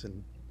guys,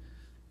 and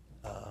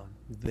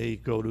they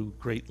go to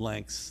great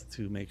lengths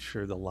to make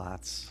sure the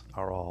lots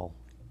are all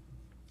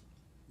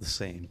the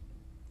same.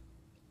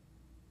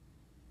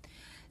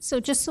 So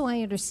just so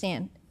I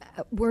understand,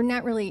 we're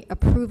not really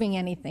approving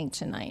anything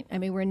tonight. I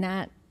mean, we're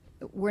not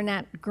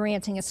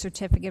granting a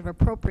certificate of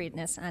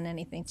appropriateness on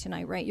anything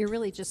tonight, right? You're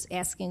really just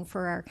asking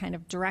for our kind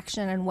of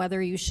direction on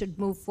whether you should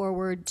move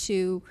forward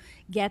to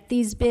get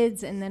these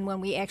bids, and then when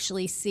we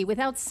actually see,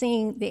 without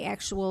seeing the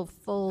actual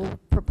full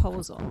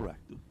proposal. Correct.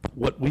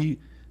 What we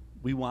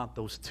want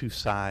those two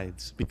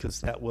sides,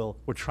 because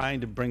we're trying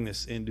to bring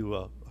this into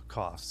a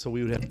cost. So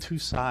we would have two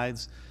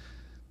sides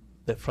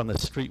that from the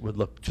street would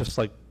look just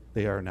like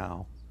they are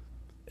now.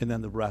 And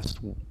then the rest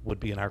would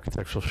be an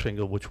architectural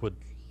shingle, which would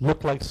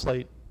look like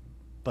slate,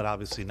 but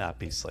obviously not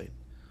be slate.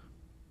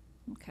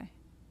 Okay.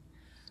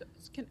 So,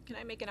 can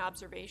I make an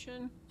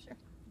observation? Sure.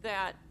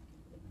 That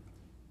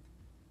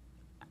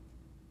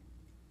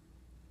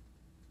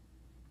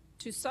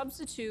to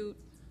substitute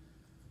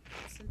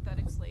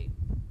synthetic slate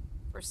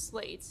for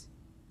slates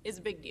is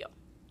a big deal.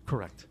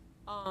 Correct.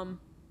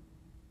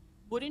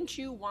 Wouldn't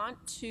you want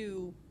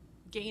to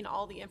gain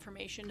all the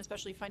information,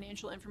 especially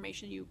financial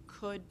information, you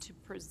could to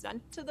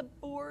present to the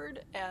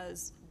board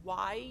as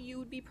why you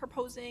would be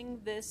proposing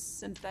this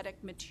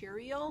synthetic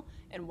material?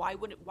 And why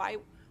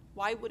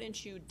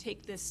wouldn't you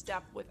take this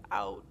step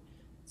without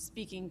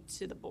speaking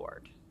to the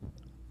board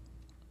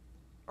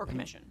or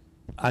commission?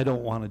 I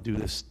don't want to do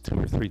this 2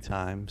 or 3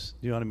 times.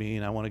 You know what I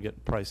mean? I want to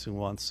get pricing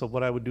once. So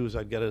what I would do is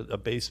I'd get a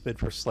base bid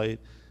for slate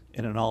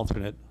and an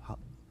alternate.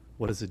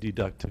 What does it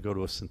deduct to go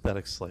to a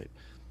synthetic slate?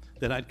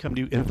 Then I'd come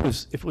to you. And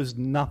if it was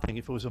nothing,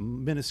 if it was a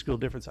minuscule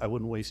difference, I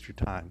wouldn't waste your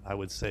time. I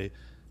would say,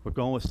 we're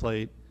going with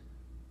slate.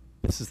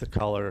 This is the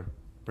color.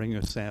 Bring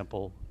your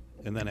sample,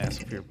 and then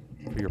ask for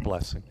your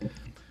blessing.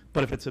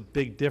 But if it's a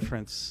big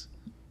difference,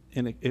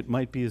 and it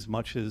might be as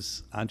much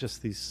as on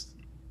just these,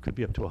 could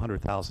be up to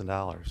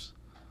 $100,000.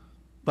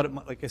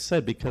 But like I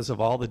said, because of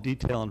all the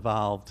detail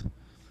involved,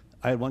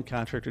 I had one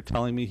contractor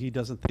telling me he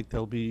doesn't think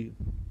there'll be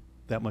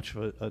that much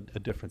of a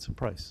difference in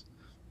price.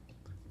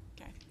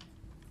 Okay.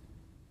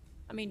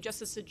 I mean,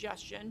 just a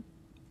suggestion.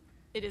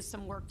 It is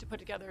some work to put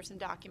together some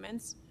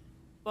documents,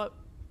 but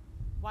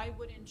why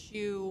wouldn't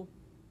you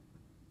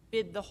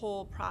bid the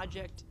whole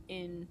project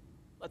in,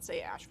 let's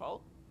say,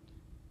 asphalt,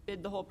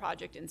 bid the whole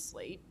project in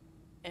slate,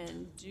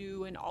 and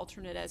do an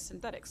alternate as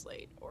synthetic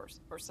slate or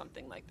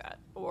something like that,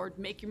 or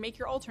make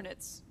your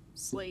alternates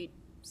slate,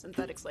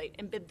 synthetic slate,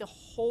 and bid the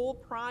whole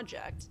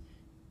project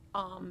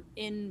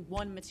in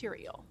one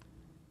material?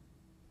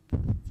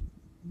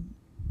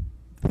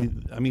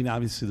 I mean,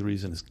 obviously the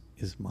reason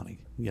is money.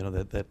 You know,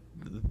 that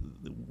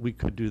we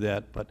could do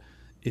that, but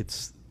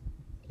it's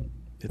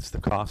the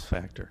cost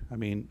factor. I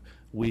mean,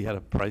 we had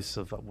a price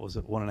of, what was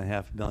it,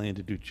 $1.5 million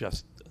to do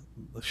just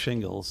the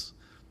shingles.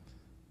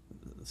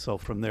 So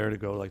from there to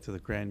go like to the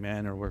Grand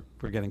Manor,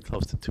 we're getting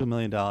close to $2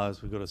 million.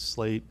 We go to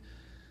slate,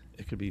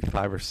 it could be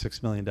 $5 or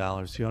 $6 million. You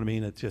know what I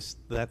mean? It just,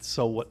 that's,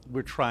 so what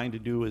we're trying to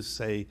do is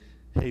say,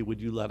 hey,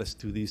 would you let us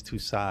do these 2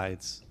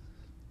 sides?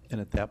 And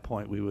at that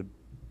point, we would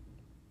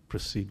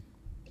proceed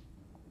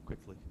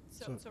quickly.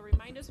 So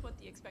remind us what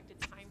the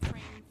expected time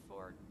frame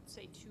for,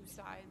 say, 2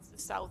 sides, the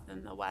south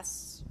and the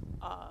west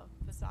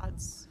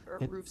facades or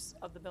roofs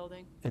of the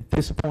building? At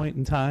this point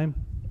in time,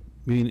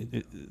 I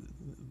mean,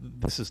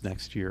 this is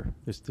next year.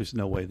 There's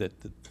no way that.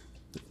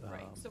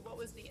 Right. So what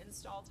was the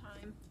install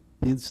time?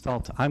 The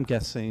install, I'm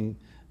guessing,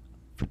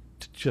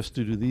 just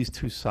to do these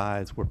 2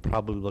 sides, we're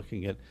probably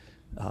looking at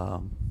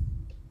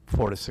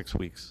 4 to 6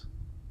 weeks.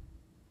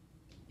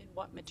 In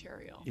what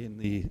material? In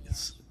the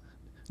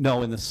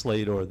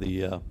slate or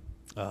the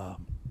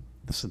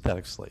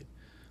synthetic slate.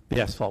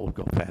 The asphalt would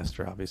go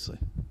faster, obviously.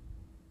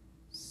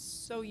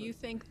 So you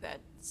think that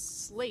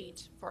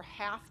slate for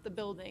half the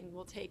building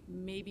will take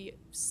maybe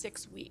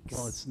 6 weeks?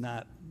 Well, it's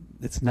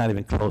not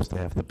even close to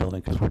half the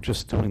building, because we're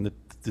just doing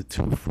the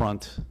 2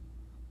 front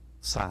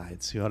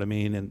sides, you know what I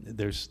mean?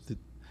 And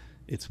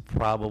it's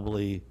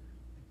probably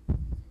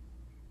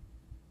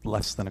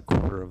less than a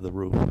quarter of the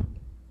roof.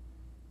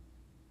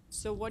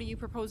 So what are you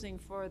proposing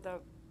for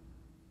the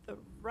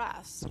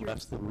rest? The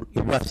rest of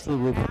the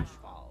roof.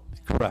 Asphalt.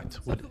 Correct.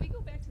 So could we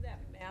go back to that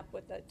map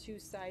with the 2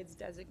 sides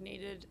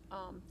designated,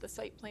 the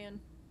site plan?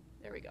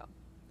 There we go.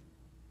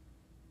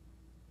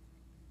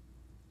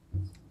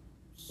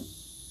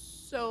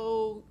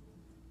 So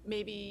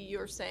maybe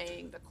you're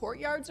saying the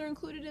courtyards are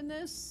included in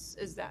this?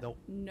 Is that? Nope.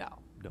 No.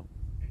 No.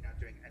 You're not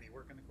doing any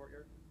work in the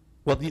courtyard?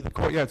 Well, the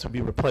courtyards would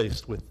be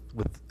replaced with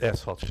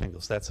asphalt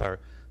shingles. That's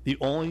the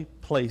only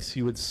place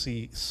you would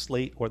see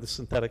slate or the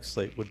synthetic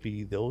slate would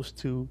be those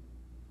 2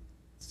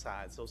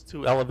 sides, those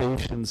 2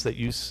 elevations that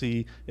you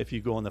see if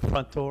you go in the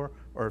front door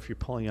or if you're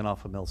pulling in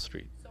off of Mill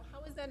Street. So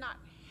how is that not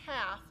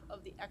half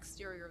of the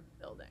exterior of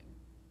the building?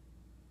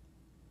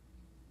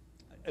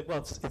 Well,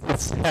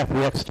 it's half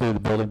the exterior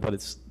of the building, but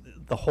it's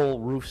the whole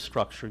roof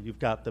structure. You've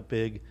got the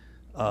big,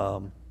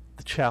 the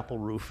chapel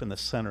roof in the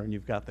center, and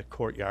you've got the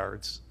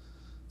courtyards.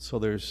 So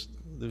there's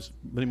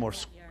many more.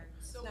 So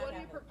what are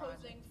you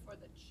proposing for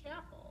the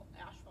chapel?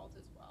 Asphalt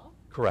as well?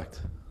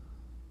 Correct.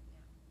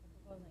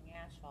 We're proposing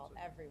asphalt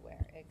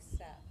everywhere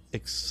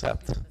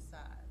Except the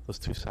facade. those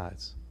 2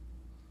 sides.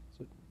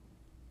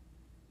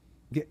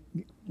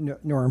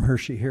 Norm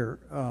Hershey here.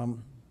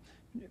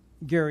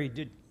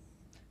 Gary,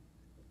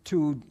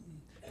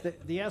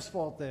 the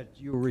asphalt that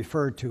you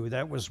referred to,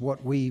 that was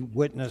what we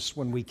witnessed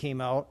when we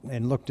came out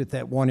and looked at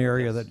that one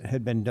area that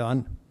had been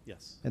done?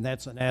 Yes. And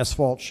that's an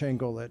asphalt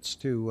shingle that's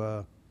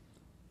to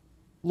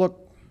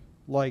look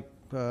like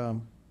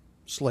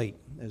slate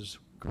is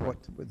what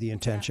the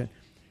intention.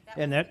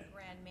 And that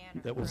Grand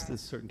Manor. That was the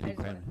correct? certainty I just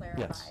wanna Grand-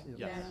 clarify. yes,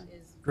 yes. That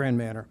is Grand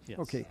Manor. Yes.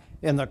 Okay.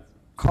 And the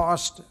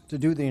cost to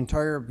do the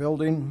entire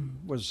building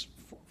was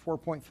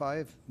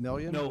 4.5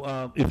 million?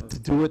 No, if to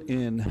do it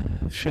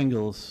in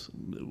shingles,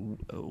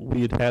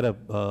 we had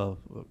a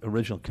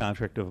original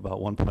contract of about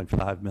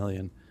 1.5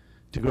 million.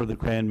 To go to the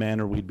Grand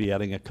Manor, we'd be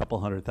adding a couple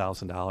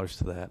 $100,000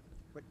 to that.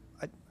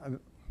 But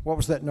what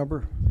was that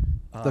number,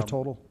 the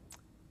total?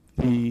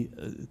 We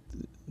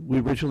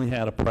originally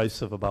had a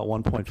price of about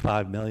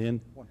 1.5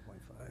 million. 1.5.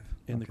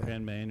 In the Okay.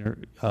 Grand Manor,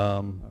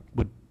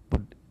 would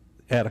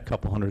add a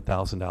couple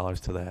 $100,000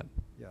 to that.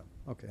 Yeah,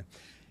 okay.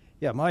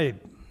 Yeah,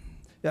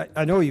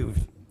 I know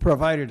you've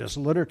provided us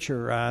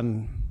literature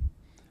on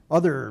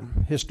other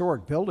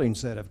historic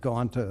buildings that have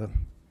gone to,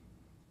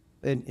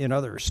 in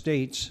other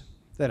states,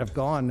 that have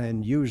gone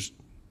and used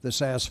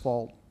this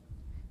asphalt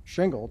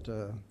shingle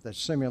that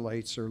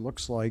simulates or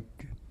looks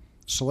like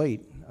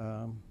slate.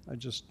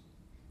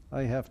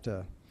 I have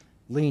to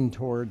lean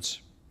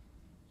towards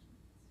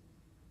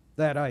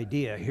that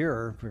idea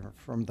here.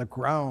 From the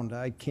ground,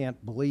 I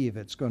can't believe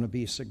it's going to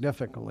be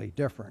significantly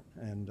different,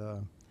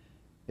 and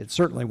it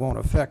certainly won't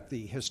affect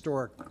the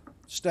historic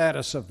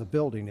status of the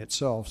building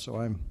itself, so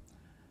I'm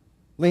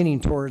leaning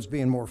towards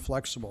being more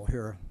flexible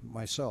here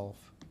myself.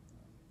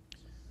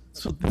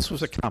 So this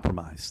was a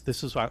compromise.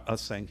 This is us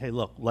saying, hey,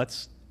 look,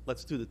 let's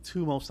do the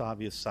two most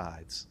obvious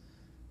sides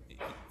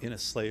in a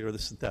slate or the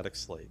synthetic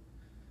slate.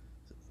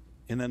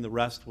 And then the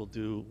rest we'll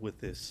do with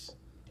this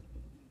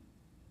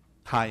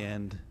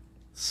high-end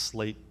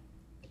slate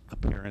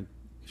apparent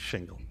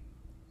shingle.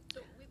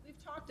 So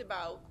we've talked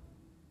about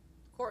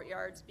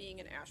courtyards being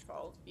in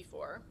asphalt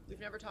before. We've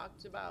never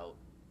talked about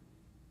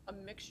a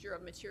mixture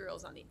of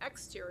materials on the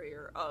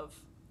exterior of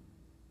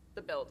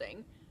the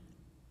building.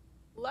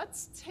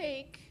 Let's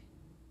take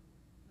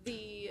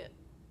the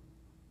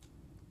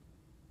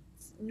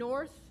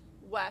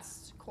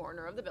northwest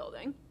corner of the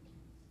building.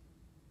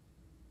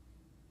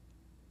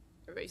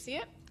 Everybody see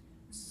it?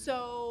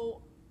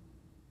 So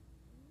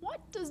what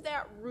does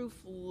that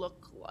roof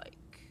look like?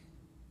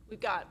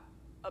 We've got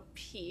a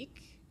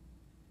peak,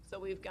 so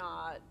we've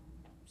got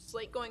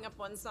slate going up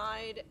one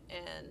side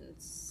and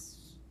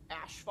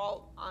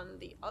asphalt on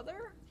the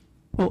other?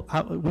 Well,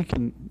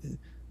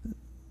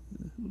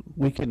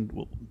 we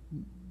can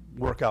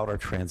work out our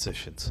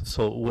transitions,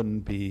 so it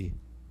wouldn't be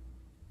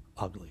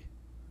ugly.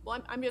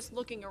 Well, I'm just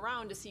looking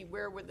around to see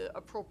where would the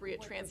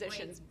appropriate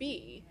transitions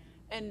be.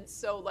 And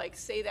so, like,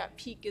 say that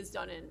peak is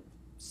done in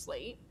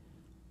slate,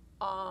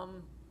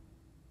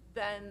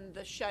 then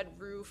the shed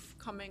roof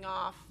coming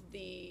off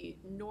the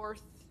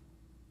north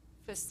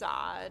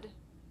facade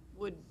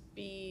would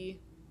be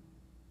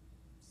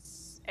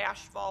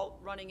asphalt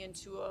running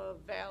into a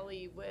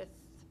valley with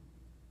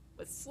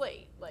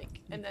slate, like,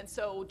 and then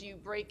so do you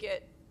break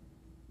it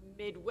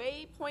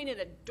midway point at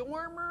a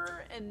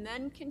dormer and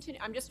then continue?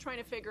 I'm just trying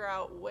to figure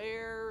out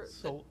where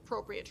the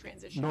appropriate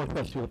transition.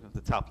 Northwest, you're looking at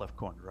the top left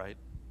corner, right?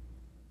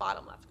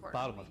 Bottom left corner.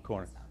 Bottom left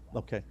corner.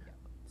 Okay.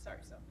 Sorry,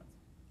 so.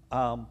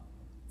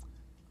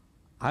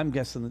 I'm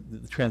guessing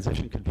the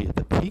transition could be at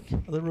the peak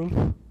of the roof.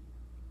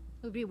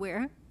 Would be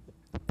where?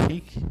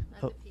 Peak,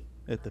 At the peak.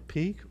 at the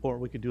peak, or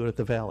we could do it at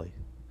the valley.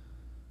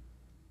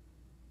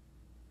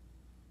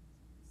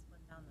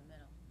 Split down the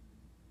middle.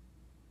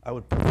 I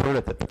would prefer it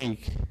at the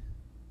peak.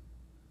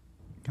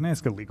 Can I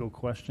ask a legal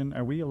question?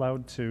 Are we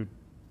allowed to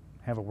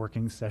have a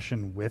working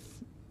session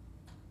with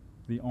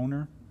the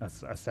owner,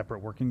 a separate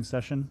working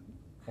session?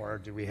 Or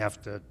do we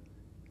have to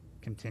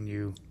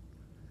continue?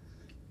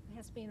 It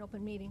has to be an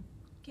open meeting.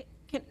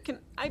 Can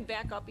I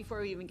back up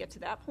before we even get to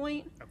that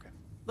point? Okay.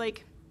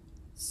 Like,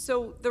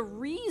 so the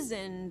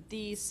reason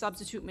these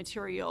substitute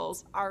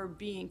materials are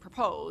being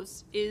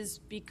proposed is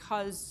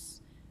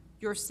because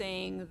you're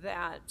saying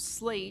that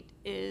slate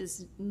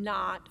is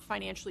not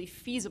financially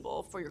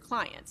feasible for your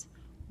clients.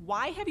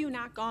 Why have you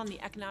not gone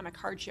the economic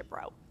hardship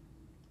route?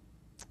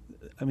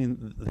 I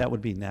mean, that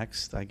would be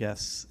next, I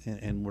guess,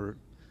 and we're,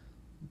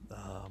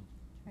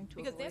 Trying to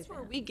Because avoid that's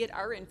where that. we get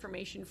our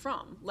information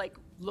from. Like,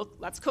 look,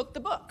 let's cook the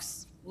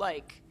books.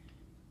 Like,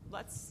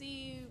 let's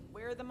see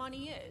where the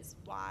money is.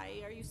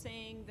 Why are you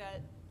saying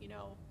that, you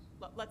know,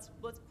 let's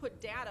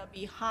put data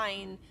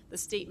behind the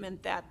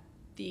statement that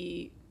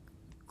the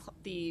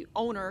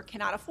owner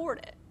cannot afford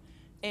it.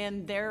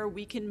 And there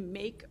we can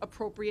make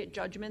appropriate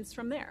judgments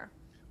from there.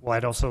 Well,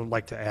 I'd also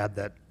like to add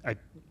that,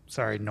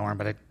 sorry, Norm,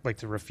 but I'd like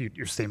to refute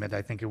your statement.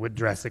 I think it would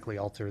drastically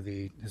alter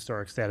the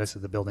historic status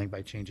of the building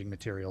by changing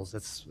materials.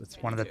 It's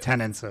one of the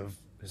tenets of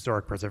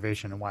historic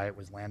preservation and why it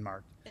was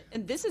landmarked.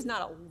 And this is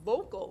not a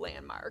local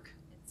landmark.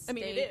 I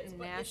mean, it state is, and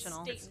but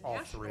national. it's state all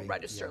and national three,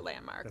 register yeah,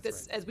 landmark.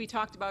 that's This, as we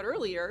talked about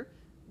earlier,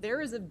 there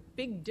is a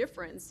big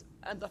difference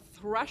at the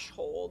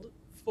threshold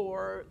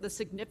for the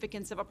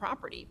significance of a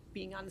property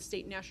being on the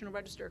state and national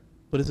register.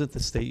 but isn't the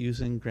state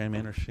using Grand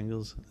Manor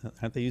shingles?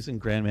 Aren't they using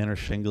Grand Manor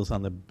shingles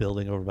on the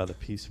building over by the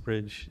Peace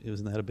Bridge?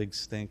 Wasn't that a big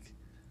stink?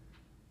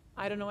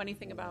 I don't know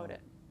anything about it.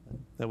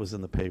 That was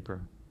in the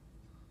paper.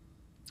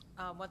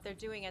 What they're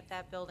doing at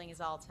that building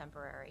is all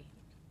temporary.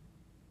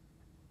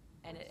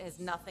 And it has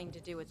nothing to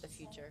do with the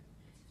future.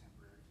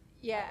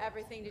 Yeah,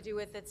 everything to do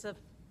with it's a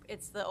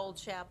it's the old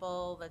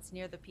chapel that's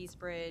near the Peace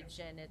Bridge,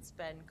 and it's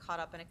been caught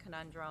up in a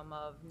conundrum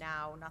of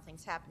now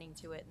nothing's happening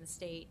to it, and the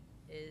state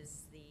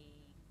is the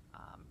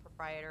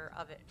proprietor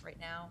of it right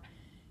now.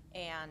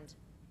 And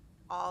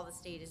all the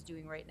state is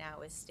doing right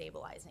now is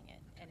stabilizing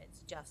it, and it's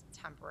just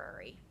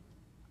temporary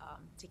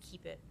to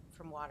keep it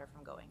from water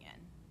from going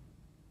in.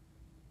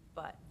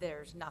 But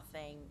there's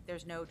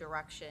no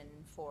direction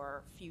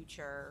for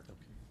future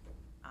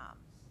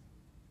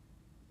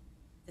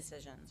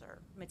decisions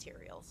or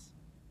materials.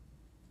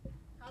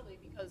 Probably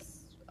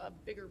because a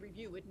bigger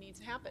review would need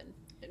to happen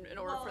in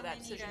order for that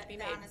decision to be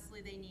made.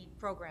 Honestly, they need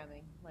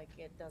programming, like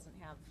it doesn't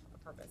have a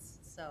purpose.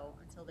 So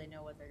until they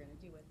know what they're gonna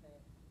do with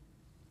it.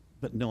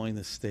 But knowing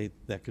the state,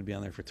 that could be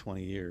on there for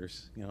 20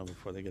 years, you know,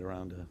 before they get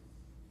around to,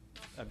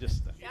 I'm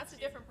just. That's a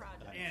different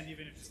project. And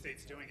even if the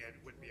state's doing it,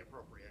 it wouldn't be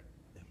appropriate.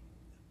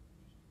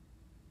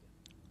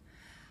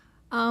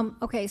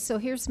 Okay, so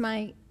here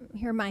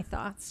are my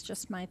thoughts,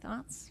 just my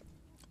thoughts.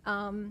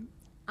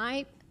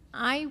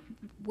 I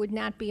would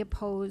not be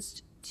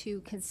opposed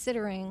to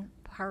considering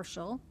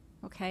partial,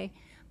 okay?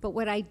 But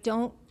what I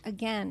don't,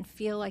 again,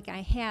 feel like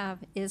I have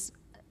is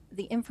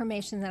the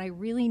information that I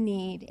really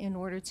need in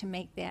order to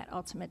make that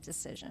ultimate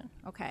decision,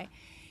 okay?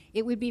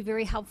 It would be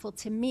very helpful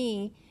to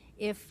me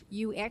if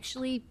you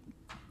actually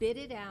bid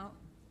it out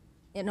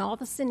in all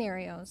the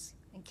scenarios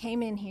and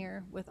came in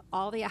here with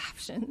all the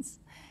options,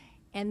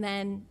 and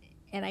then,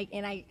 and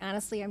I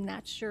honestly, I'm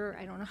not sure,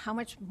 I don't know how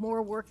much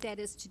more work that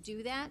is to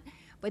do that,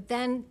 but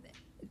then,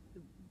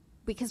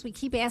 because we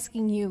keep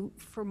asking you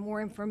for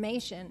more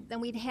information, then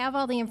we'd have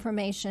all the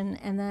information,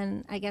 and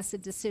then I guess a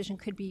decision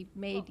could be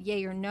made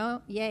yay or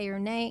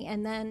nay,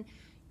 and then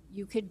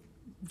you could,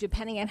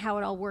 depending on how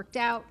it all worked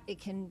out, it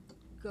can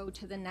go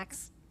to the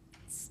next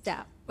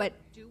step. But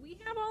do we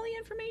have all the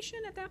information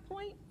at that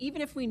point?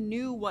 Even if we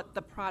knew what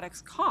the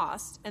products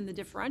cost and the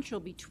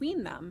differential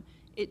between them,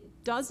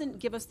 it doesn't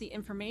give us the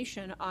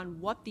information on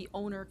what the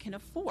owner can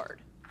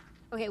afford.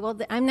 okay, well,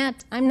 I'm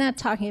not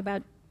talking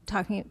about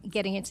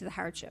getting into the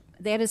hardship.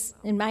 That is,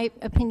 in my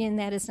opinion,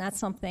 that is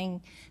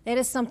something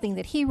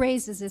that he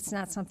raises. It's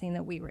not something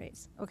that we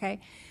raise. Okay,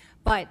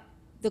 but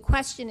the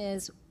question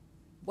is,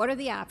 what are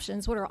the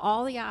options? What are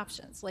all the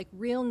options? Like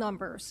real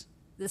numbers.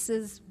 This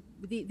is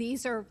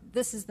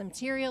the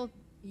material.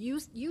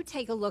 You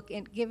take a look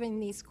at giving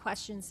these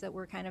questions that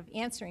we're kind of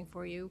answering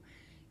for you.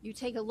 You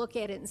take a look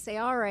at it and say,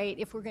 all right,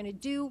 if we're going to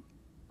do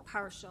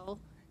partial,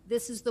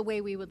 this is the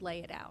way we would lay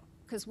it out.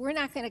 Because we're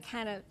not going to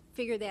kind of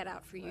figure that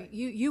out for you. Right.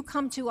 You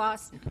come to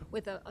us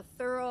with a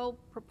thorough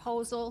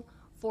proposal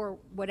for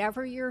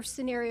whatever your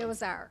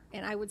scenarios are.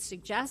 And I would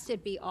suggest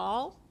it be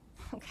all,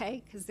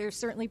 okay, because there's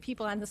certainly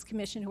people on this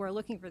commission who are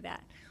looking for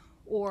that.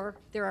 Or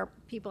there are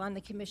people on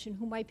the commission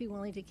who might be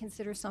willing to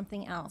consider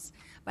something else.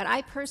 But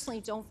I personally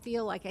don't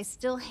feel like I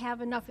still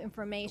have enough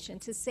information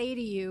to say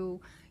to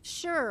you,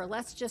 sure,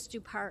 let's just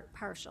do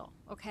partial,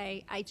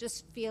 okay? I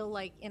just feel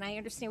like, and I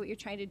understand what you're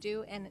trying to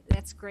do, and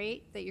that's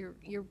great, that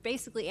you're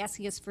basically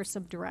asking us for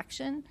some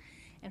direction,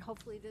 and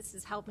hopefully this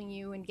is helping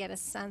you and get a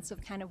sense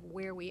of kind of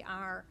where we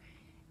are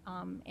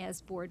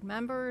as board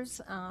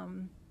members,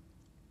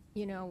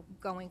 you know,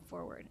 going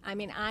forward. I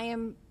mean,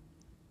 I'm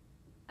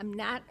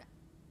not,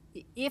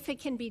 if it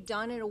can be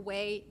done in a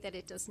way that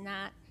it does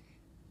not,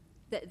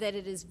 that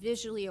it is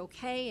visually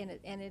okay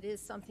and it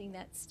is something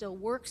that still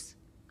works,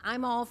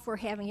 I'm all for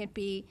having it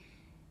be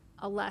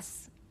a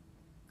less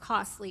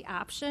costly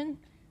option,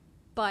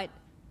 but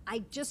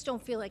I just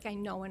don't feel like I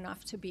know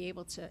enough to be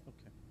able to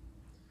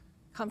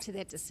come to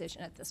that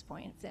decision at this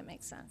point, if that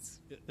makes sense.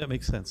 That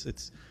makes sense.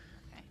 It's,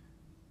 okay.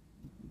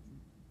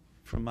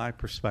 From my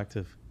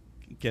perspective,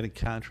 getting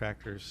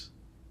contractors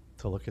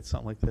to look at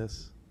something like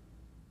this,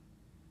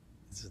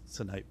 it's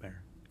a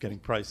nightmare. Getting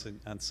pricing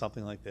on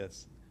something like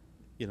this,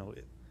 you know,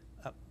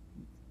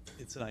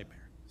 it's a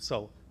nightmare.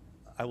 So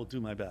I will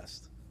do my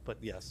best. But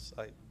yes,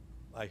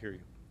 I hear you.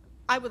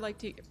 I would like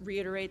to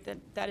reiterate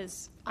that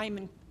I'm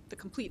in the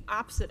complete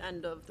opposite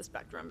end of the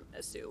spectrum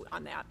as Sue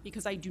on that,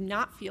 because I do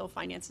not feel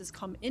finances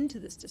come into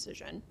this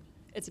decision.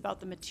 It's about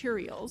the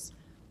materials,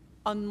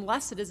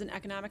 unless it is an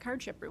economic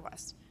hardship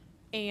request.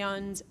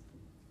 And,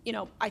 you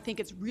know, I think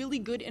it's really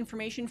good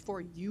information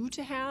for you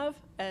to have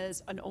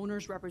as an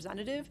owner's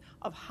representative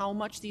of how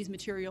much these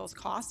materials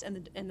cost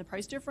and the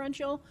price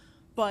differential.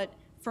 But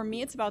for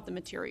me, it's about the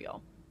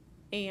material.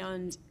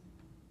 And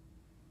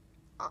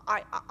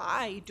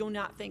I do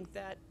not think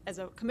that as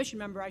a commission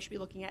member I should be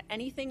looking at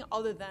anything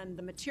other than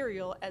the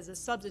material as a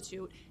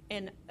substitute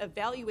and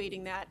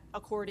evaluating that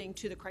according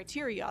to the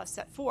criteria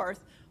set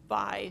forth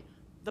by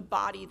the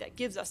body that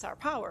gives us our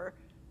power.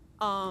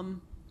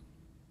 And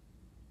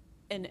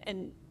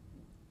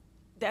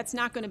that's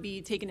not going to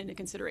be taken into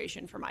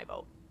consideration for my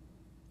vote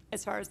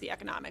as far as the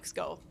economics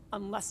go,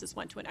 unless this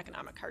went to an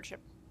economic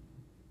hardship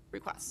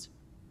request.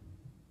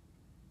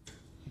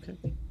 Okay.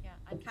 Yeah,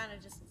 I kind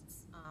of just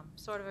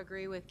sort of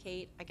agree with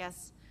Kate. I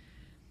guess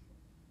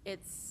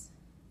it's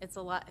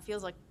a lot. It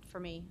feels like, for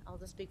me, I'll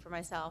just speak for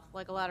myself,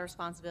 like a lot of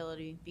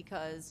responsibility,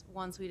 because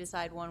once we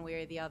decide one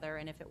way or the other,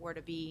 and if it were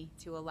to be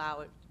to allow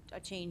it a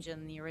change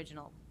in the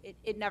original.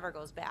 It never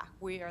goes back.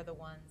 We are the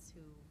ones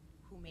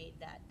who made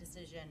that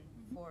decision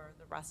for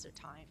the rest of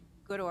time,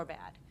 good or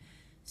bad.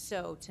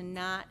 So to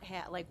not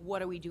have, like,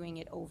 what are we doing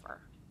it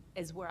over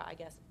is where I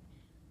guess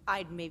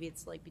maybe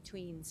it's like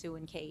between Sue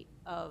and Kate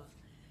of,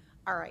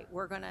 all right,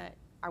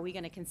 are we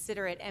gonna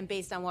consider it, and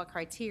based on what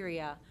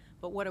criteria,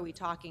 but what are we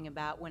talking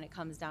about when it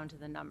comes down to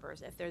the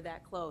numbers? If they're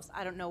that close,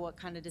 I don't know what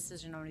kind of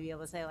decision I'm gonna be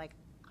able to say, like,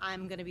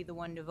 I'm gonna be the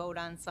one to vote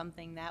on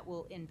something that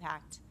will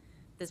impact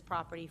this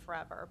property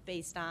forever,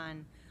 based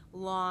on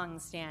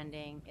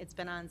long-standing, it's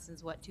been on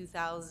since what,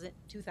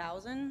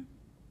 2000?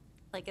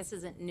 Like, this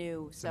isn't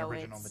new, It's an so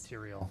original it's.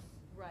 material.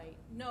 Right,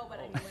 no, but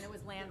I mean, when it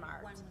was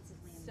landmarked. When was it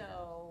landmarked?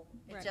 So,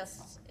 Right.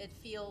 it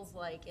feels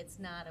like it's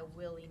not a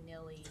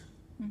willy-nilly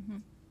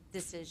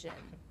decision.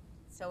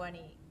 So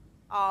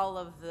all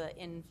of the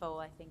info,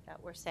 I think,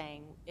 that we're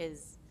saying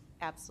is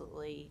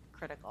absolutely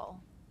critical.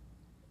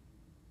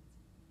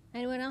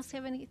 Anyone else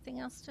have anything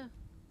else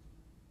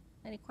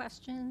any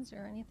questions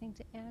or anything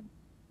to add?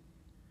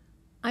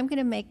 I'm going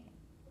to make,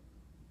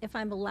 if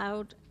I'm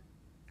allowed,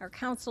 our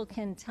council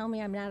can tell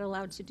me I'm not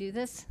allowed to do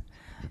this,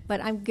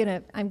 but I'm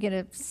going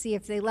to see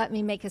if they let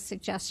me make a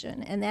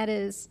suggestion, and that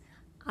is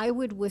I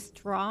would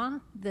withdraw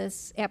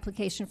this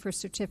application for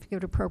certificate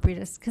of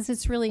appropriateness because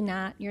it's really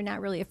not, you're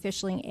not really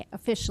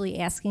officially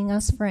asking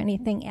us for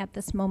anything at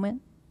this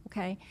moment,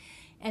 okay?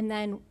 And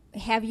then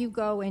have you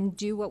go and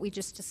do what we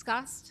just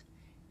discussed,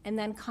 and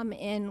then come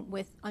in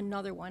with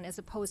another one as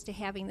opposed to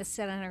having this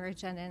set on our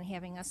agenda and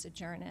having us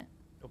adjourn it.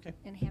 Okay.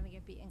 And having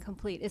it be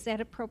incomplete. Is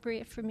that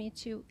appropriate for me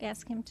to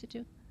ask him to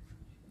do?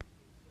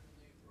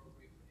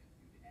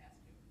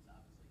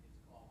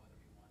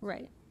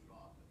 Right.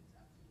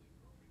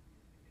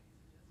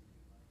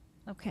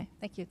 Okay,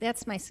 thank you.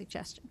 That's my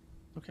suggestion.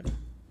 Okay.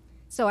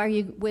 So are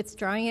you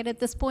withdrawing it at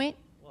this point?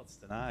 Well, it's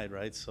denied,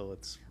 right? So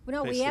it's.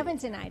 No, we basically-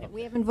 haven't denied it.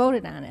 We Okay. haven't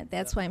voted on it.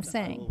 That's what I'm I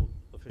saying. will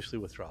officially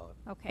withdraw it.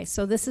 Okay,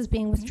 so this is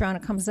being withdrawn.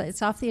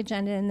 It's off the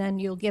agenda, and then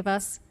you'll give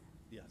us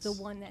Yes. the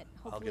one that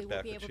I'll hopefully get we'll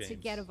back be with able to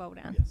James. get a vote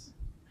on. Yes.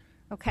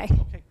 Okay.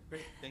 Okay,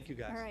 great. Thank you,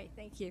 guys. All right,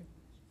 thank you.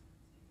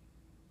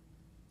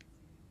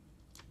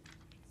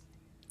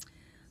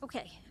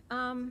 Okay,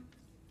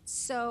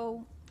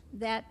 so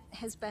that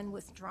has been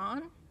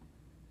withdrawn,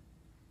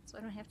 so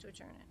I don't have to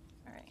adjourn it.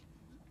 All right.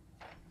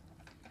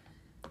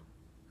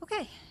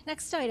 Okay,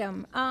 next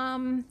item,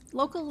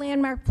 local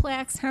landmark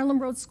plaques,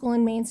 Harlem Road School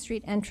and Main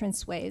Street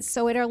entranceways.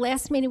 So at our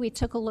last meeting, we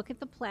took a look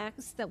at the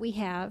plaques that we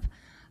have.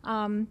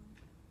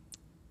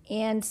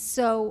 And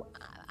so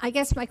I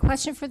guess my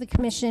question for the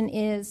commission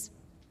is,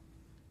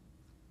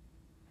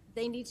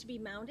 they need to be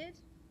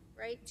mounted,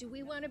 right? Do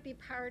we want to be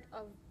part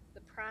of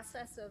the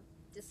process of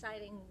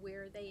deciding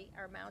where they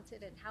are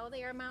mounted and how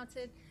they are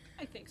mounted?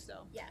 I think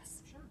so.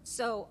 Yes.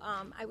 So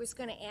I was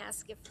going to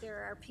ask if there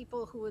are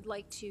people who would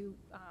like to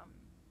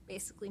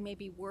basically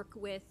maybe work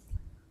with,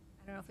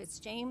 I don't know if it's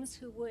James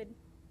who would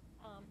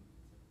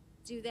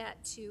do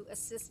that to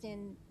assist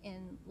in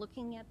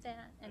looking at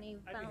that. Any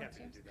I'd be volunteers?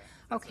 happy to do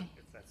that. Okay.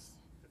 If that's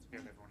okay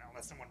with everyone,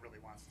 unless someone really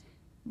wants to.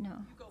 No.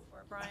 You go for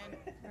it, Brian.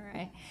 All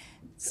right.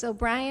 So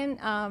Brian,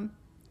 I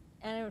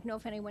don't know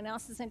if anyone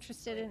else is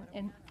interested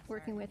in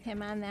working with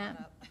him on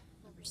that.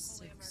 Number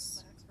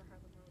 6.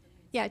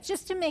 Yeah,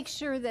 just to make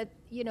sure that,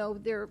 you know,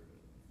 they're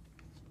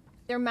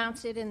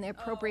mounted in the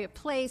appropriate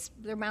place,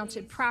 they're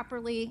mounted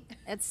properly,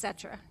 et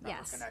cetera.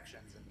 Yes.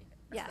 Connections and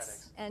Yes.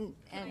 aesthetics. And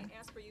Can I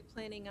ask, were you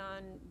planning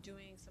on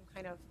doing some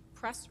kind of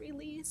press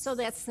release? so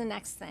that's the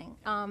next thing.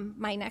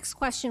 My next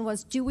question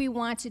was, do we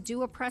want to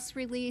do a press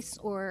release,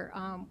 or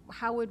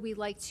how would we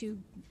like to,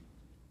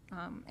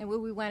 and would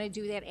we want to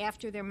do that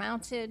after they're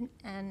mounted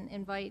and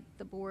invite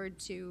the board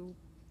to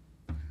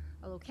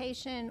a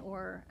location,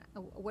 or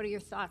what are your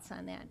thoughts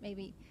on that?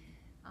 Maybe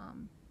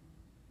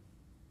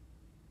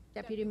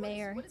Deputy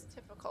Mayor? What is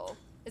typical?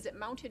 Is it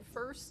mounted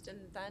first and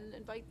then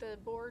invite the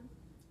board?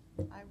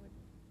 I would,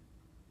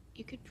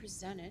 you could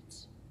present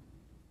it.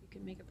 You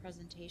could make a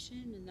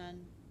presentation and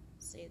then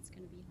say it's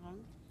going to be hung.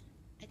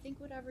 I think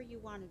whatever you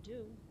want to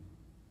do.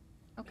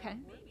 Okay.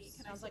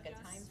 Sounds like a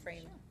time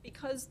frame.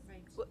 Because,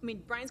 Right. I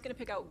mean, Brian's gonna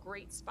pick out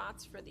great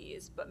spots for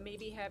these, but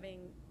maybe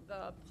having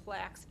the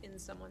plaques in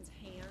someone's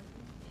hand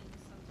in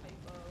some type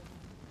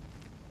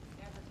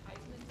of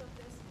advertisement of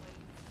this might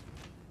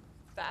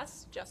be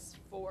best, just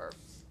for,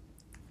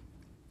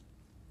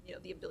 you know,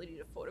 the ability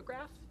to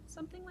photograph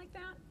something like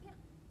that.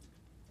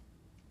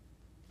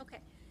 Okay.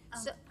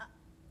 So,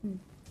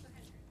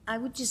 I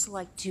would just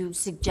like to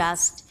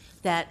suggest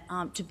that,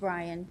 to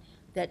Brian,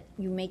 that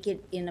you make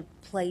it in a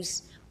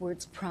place where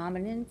it's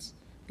prominent,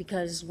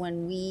 because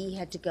when we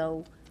had to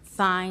go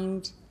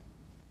find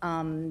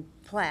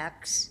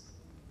plaques,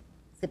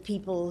 the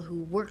people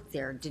who worked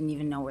there didn't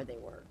even know where they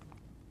were.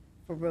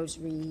 For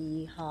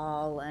Rosary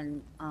Hall,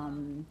 and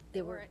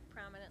they were, weren't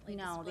prominently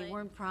no, they displayed?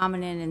 weren't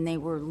prominent and they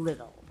were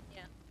little.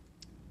 Yeah.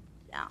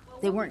 Yeah,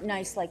 they weren't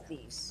nice like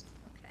these.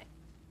 Okay.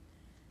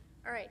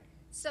 All right.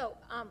 So,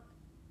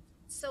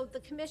 so the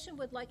commission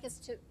would like us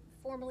to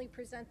formally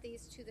present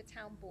these to the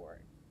town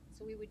board.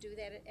 So we would do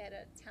that at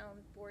a town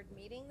board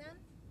meeting then?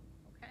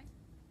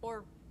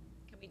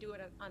 do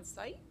it on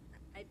site?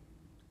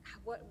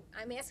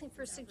 I'm asking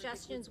for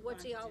suggestions. What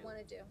do y'all want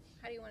to do?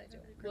 How do you want to do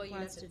it? Well, you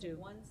have to do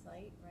one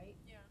site, right?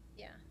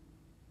 Yeah.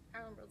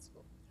 Harlem Road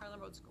School. Harlem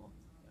Road School.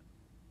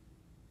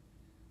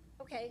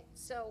 Okay,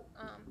 so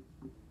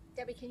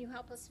Debbie, can you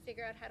help us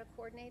figure out how to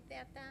coordinate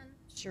that then?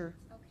 Sure,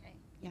 Okay.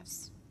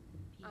 yes.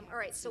 All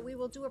right, so we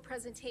will do a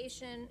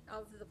presentation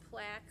of the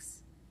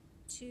plaques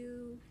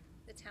to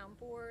the town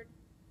board,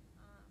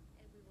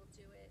 and we will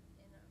do it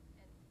and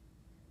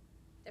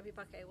Debbie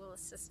Buckeye will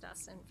assist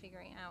us in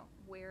figuring out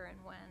where and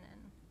when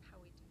and how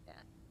we do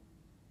that.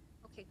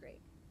 Okay, great.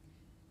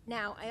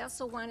 Now, I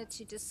also wanted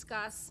to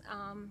discuss,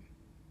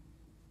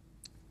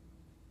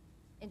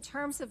 in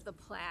terms of the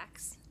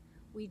plaques,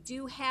 we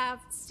do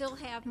still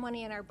have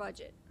money in our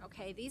budget,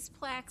 okay? These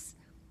plaques,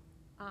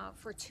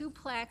 for 2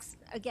 plaques,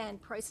 again,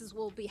 prices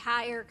will be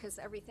higher because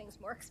everything's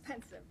more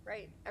expensive,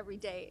 right? Every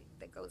day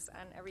that goes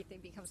on, everything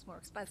becomes more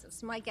expensive.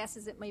 So my guess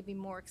is it may be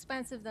more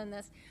expensive than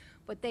this,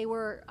 but they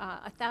were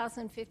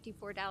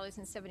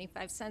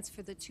 $1,054.75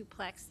 for the 2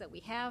 plaques that we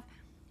have.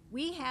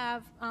 We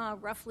have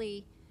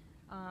roughly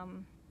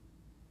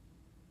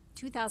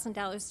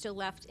 $2,000 still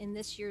left in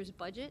this year's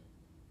budget,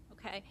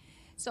 okay?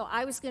 So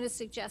I was going to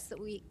suggest that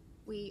we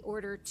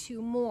order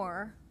 2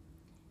 more.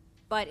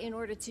 But in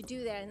order to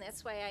do that, and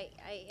that's why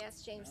I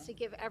asked James to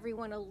give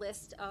everyone a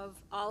list of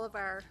all of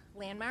our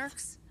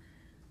landmarks.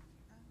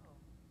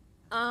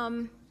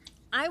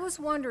 I was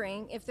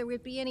wondering if there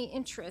would be any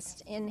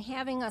interest in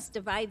having us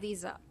divide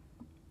these up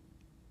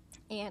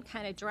and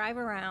kind of drive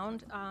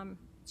around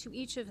to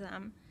each of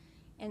them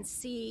and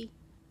see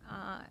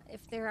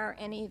if there are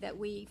any that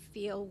we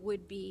feel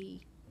would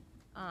be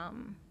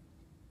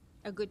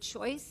a good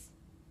choice.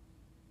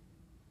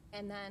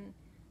 And then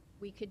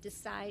we could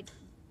decide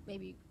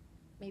maybe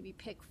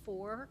pick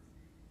 4,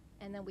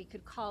 and then we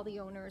could call the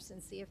owners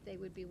and see if they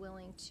would be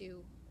willing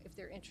to, if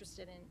they're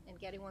interested in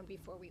getting one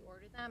before we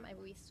order them. I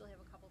mean, we still have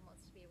a couple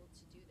months to be able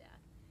to do that.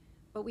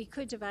 But we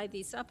could divide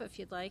these up if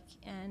you'd like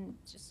and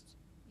just,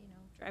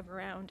 drive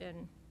around.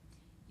 And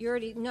you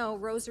already know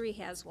Rosary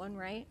has one,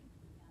 right?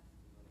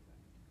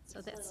 So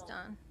that's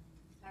done.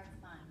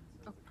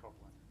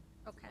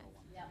 Okay.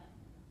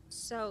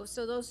 So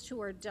those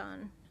 2 are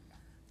done.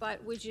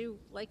 But would you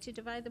like to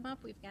divide them up?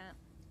 We've got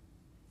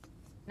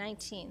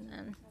 19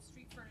 then. Well,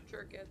 street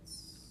furniture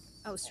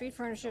gets. Oh, street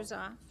furniture's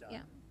off.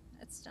 Yeah,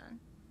 that's done.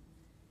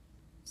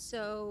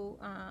 So,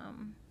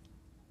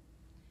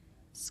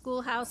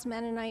 schoolhouse,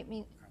 Mennonite,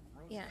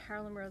 yeah,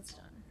 Harlem Road's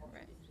done.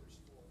 Right.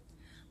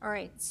 All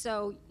right,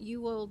 so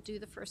you will do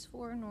the first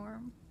 4,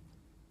 Norm.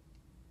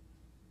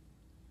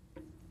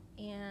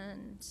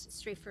 And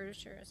street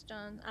furniture is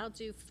done. I'll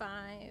do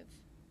 5.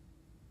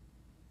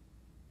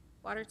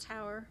 Water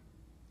tower.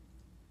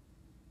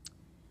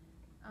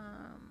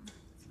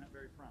 It's not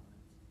very prominent.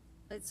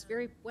 It's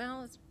very,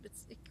 well,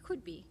 it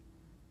could be.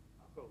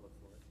 I'll go look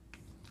for it.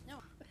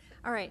 No.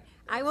 All right,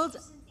 I will,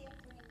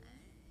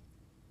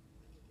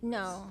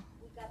 no,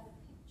 We got the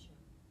picture.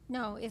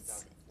 no,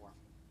 it's, Oh,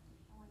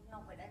 I know,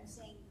 but I'm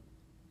saying,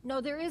 no,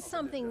 there is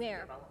something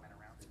there. Development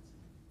around it.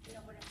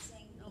 but I'm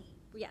saying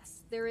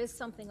Yes, there is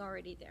something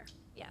already there,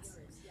 yes.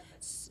 there is, yeah,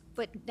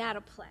 but But not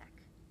a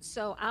plaque.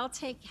 So I'll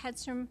take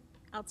Hedstrom,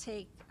 I'll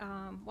take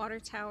Water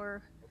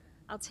Tower,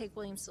 I'll take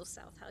Williamsville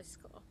South High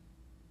School.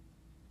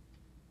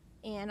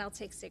 And I'll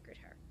take Sacred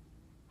Heart.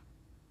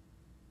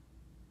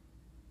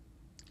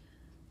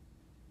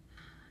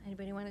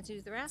 Anybody want to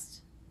do the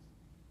rest?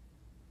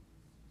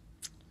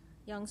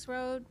 Youngs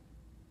Road,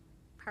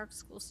 Park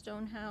School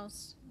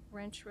Stonehouse,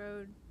 Wrench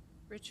Road,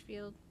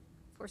 Richfield,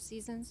 Four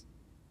Seasons.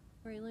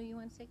 Mary Lou, you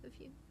want to take a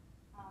few?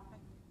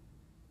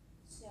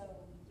 so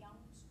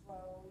Youngs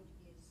Road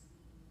is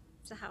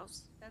It's a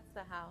house. That's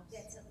the house.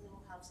 that's a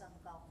little house on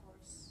the golf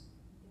course.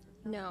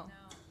 No.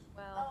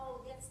 Well,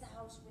 Oh, that's the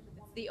house with the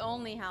woman. the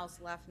only house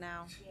left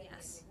now. Yeah,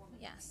 Yes, the woman.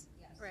 yes,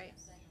 Yes, right.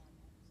 yes, I know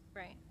it.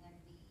 Right. And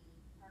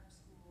the Park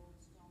School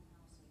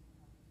Stonehouse.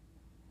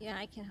 Yeah,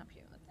 I can help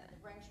you with And that.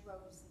 the Wrench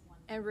Road is the one.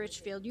 And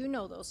Richfield, you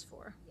know those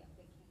 4. Yeah,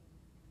 they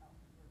came out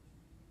Richfield.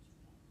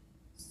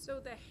 So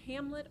the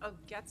Hamlet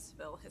of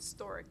Gettsville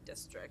Historic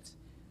District,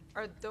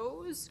 are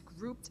those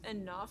grouped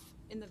enough?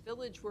 In the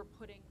village, we're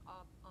putting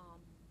up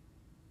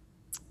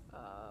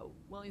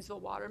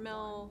Williamsville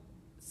Watermill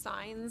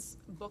signs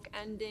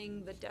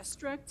bookending the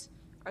district.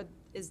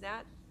 Is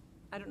that,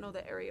 I don't know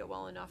the area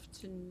well enough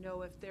to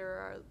know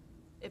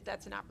if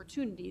that's an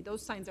opportunity.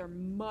 Those signs are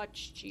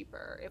much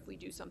cheaper if we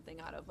do something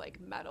out of like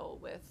metal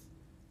with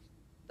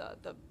the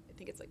I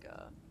think it's like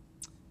a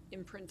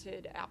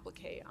imprinted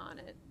applique on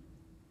it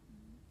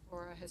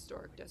for a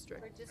historic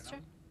district. For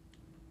district?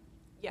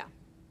 Yeah,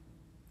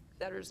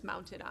 that are just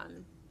mounted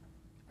on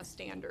a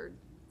standard.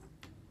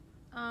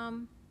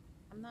 Um,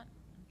 I'm not,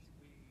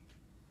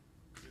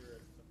 Is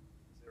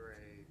there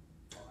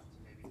a thought to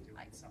maybe doing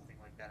something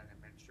like that, in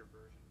a miniature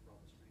version for all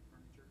the street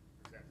furniture?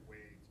 Or is that way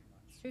too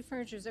much? street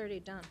furniture's already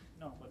done.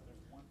 No, but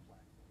there's one plaque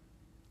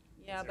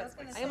for it. Yeah, I was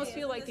but gonna I almost say,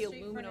 feel isn't like the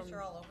street aluminum.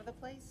 furniture all over the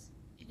place?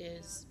 It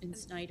is in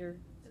Snyder.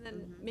 And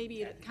then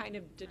maybe it kind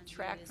of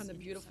detract from the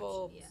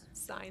beautiful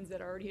signs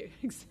that already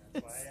exist.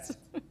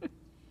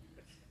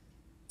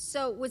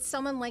 So would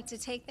someone like to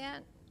take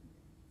that?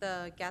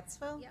 The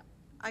Gatsville? Yep.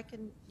 I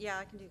can do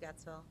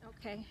Gatsville.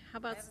 Okay, how I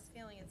about, have a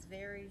feeling it's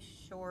very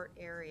short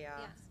area.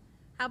 yes.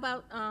 How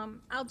about,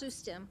 I'll do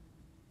STEM.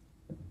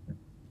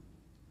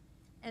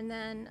 And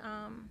then,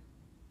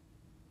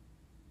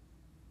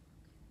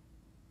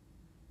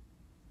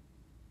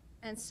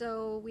 and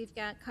so we've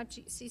got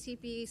Country,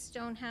 CCB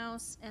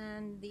Stonehouse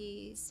and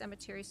the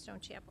Cemetery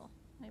Stone Chapel.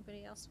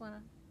 Anybody else want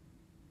to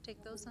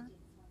take those on?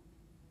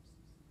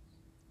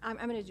 I'm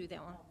going to do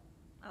that one.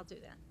 I'll do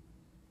that.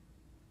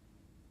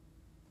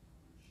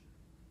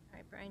 All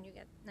right, Brian, you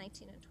got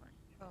 19 and 20.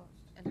 Oh,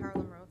 and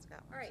Harlem Road's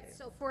got one All right, too.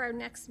 so for our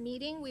next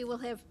meeting, we will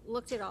have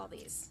looked at all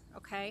these,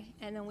 okay?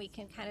 And then we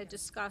can kind of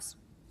discuss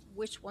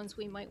which ones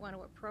we might want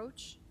to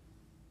approach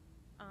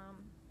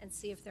and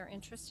see if they're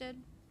interested.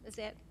 Is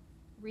that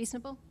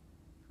reasonable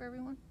for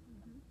everyone?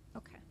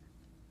 Okay.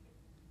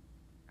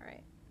 All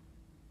right.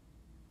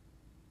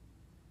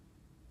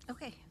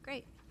 Okay,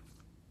 great.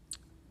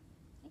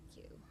 Thank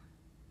you.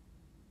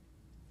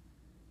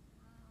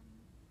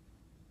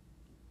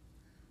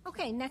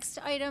 Okay, next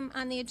item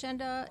on the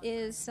agenda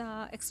is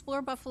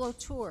Explore Buffalo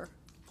Tour.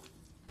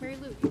 Mary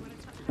Lou, you want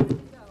to talk about it?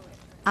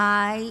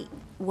 I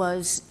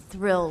was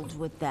thrilled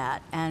with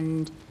that,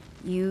 and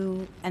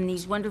you and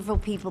these wonderful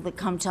people that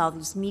come to all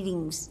these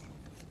meetings,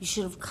 you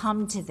should have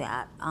come to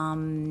that.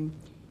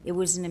 It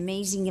was an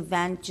amazing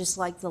event, just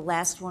like the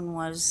last one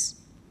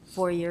was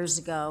 4 years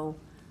ago.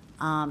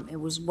 It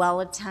was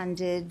well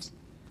attended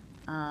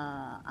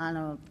on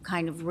a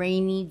kind of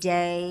rainy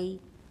day.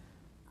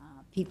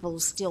 People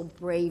still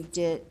braved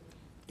it.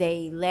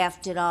 They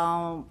laughed at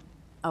all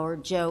our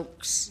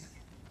jokes,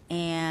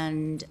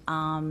 and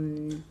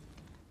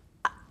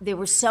they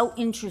were so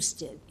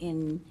interested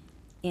in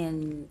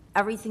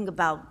everything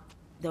about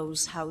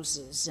those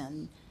houses,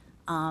 and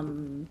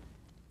I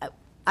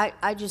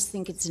just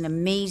think it's an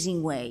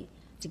amazing way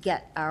to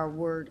get our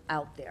word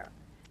out there.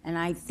 And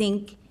I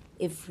think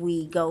if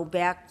we go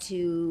back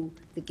to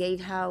the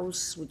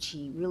Gatehouse, which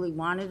he really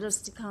wanted us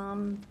to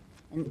come,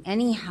 and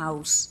any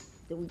house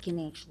that we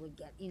can actually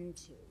get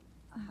into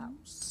a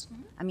house.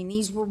 I mean,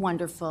 these were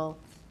wonderful,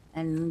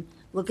 and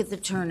look at the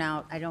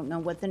turnout. I don't know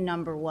what the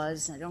number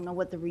was. I don't know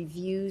what the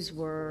reviews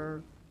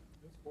were.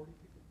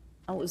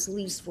 Oh, it was at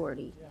least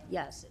 40.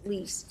 Yes, at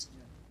least.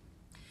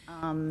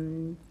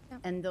 And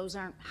those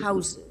aren't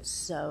houses,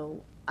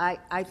 so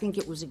I think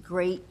it was a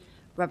great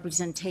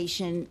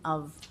representation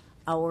of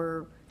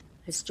our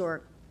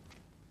historic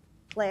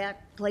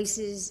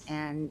places,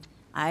 and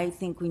I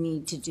think we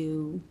need to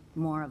do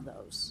more of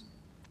those.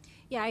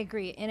 Yeah, I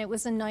agree. And it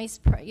was a nice,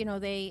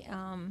 they,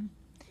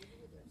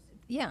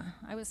 yeah,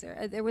 I was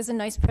there. There was a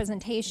nice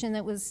presentation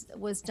that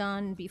was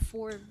done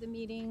before the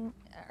meeting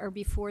or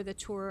before the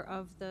tour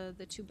of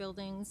the two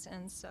buildings.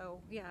 And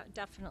so, yeah,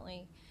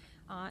 definitely.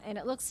 And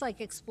it looks like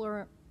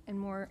Explore and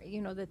more,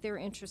 that they're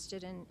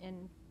interested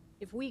in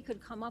if we could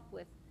come up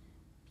with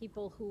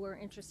people who are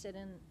interested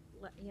in,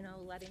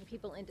 letting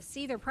people in to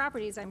see their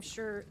properties, I'm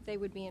sure they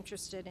would be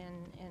interested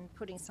in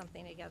putting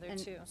something together And-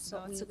 too. So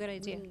but it's a good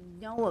idea. We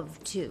know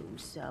of two,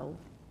 so.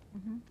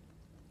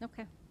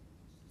 Okay,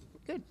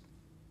 good.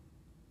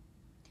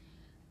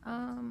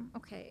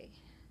 Okay,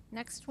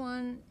 next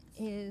one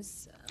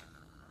is,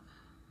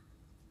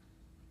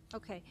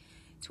 okay,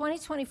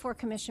 2024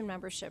 commission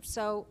membership.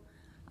 So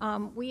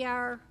we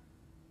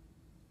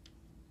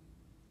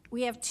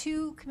have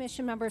two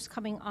commission members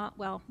coming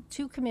on,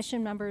 two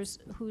commission members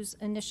whose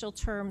initial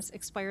terms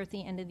expire at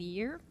the end of the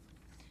year.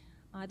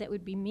 That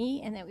would be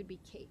me and that would be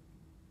Kate,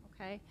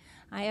 okay?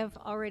 I have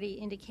already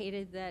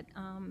indicated that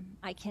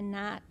I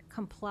cannot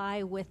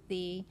comply with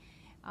the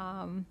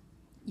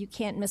you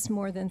can't miss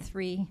more than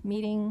 3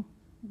 meeting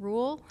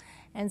rule,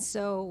 and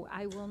so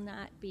I will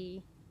not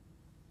be,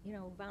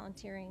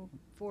 volunteering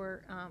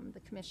for the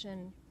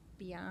commission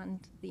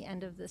beyond the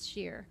end of this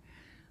year.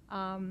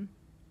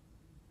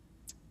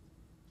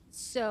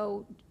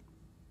 So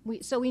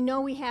we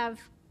know we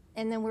have,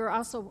 and then we're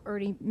also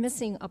already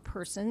missing a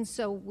person,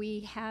 so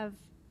we have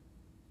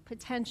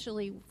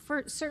potentially,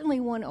 certainly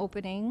one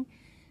opening.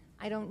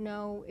 I don't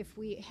know if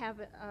we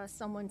have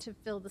someone to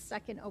fill the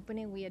second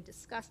opening. We had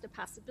discussed a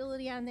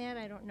possibility on that.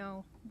 I don't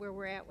know where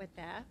we're at with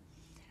that.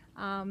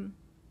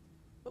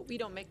 But we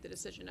don't make the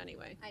decision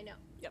anyway. I know.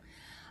 Yep.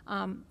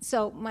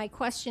 So my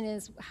question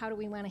is, how do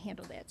we want to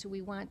handle that? Do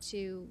we want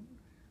to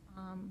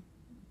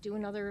do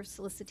another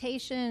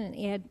solicitation and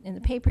add in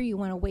the paper? You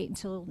want to wait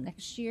until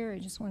next year? I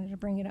just wanted to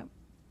bring it up.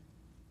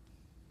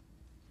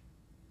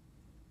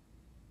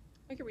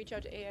 I could reach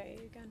out to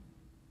AIA again.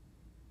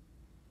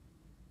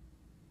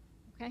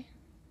 Okay?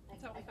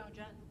 That's how we found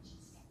Jen.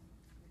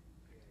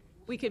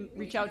 We can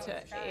reach out to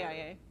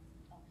AIA.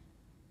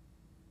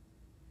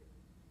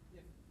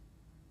 If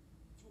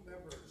 2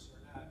 members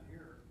are not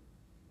here,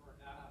 or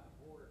not on the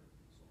board,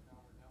 so now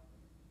we're down to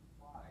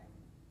 5.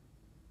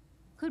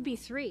 Could be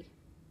 3.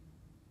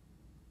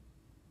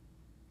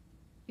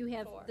 You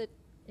have 4.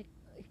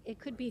 it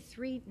could be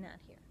 3 not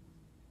here.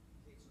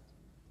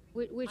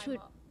 Which would,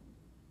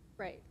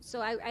 right,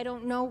 so I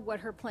don't know what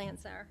her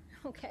plans are,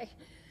 okay?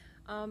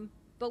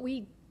 But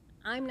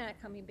I'm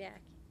not coming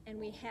back, and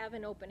we have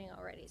an opening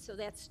already, so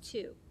that's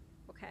 2,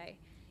 okay?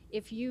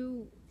 If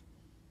you,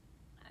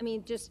 I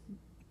mean, just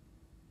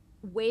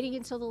waiting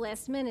until the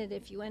last minute,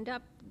 if you end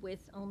up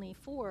with only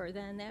 4,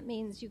 then that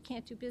means you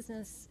can't do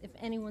business if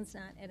anyone's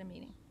not at a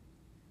meeting.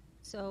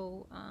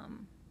 So,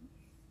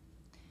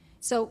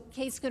 so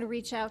Kate's gonna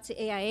reach out to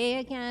AIA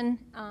again.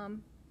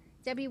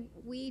 Debbie,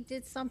 we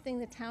did something,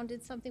 the town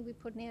did something, we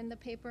put an ad in the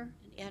paper?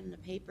 An ad in the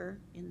paper,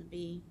 in the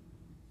B.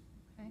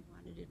 Okay. We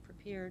wanted it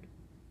prepared.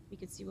 We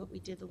could see what we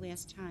did the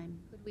last time.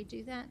 Could we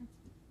do that?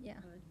 Yeah.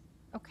 Good.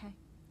 Okay.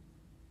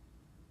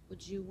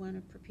 Would you want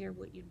to prepare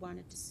what you'd want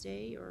it to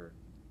say, or?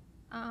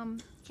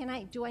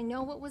 Do I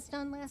know what was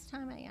done last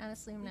time? I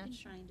honestly am We not can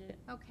sure. find it.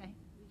 Okay.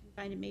 We can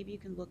find it, maybe you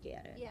can look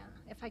at it. Yeah,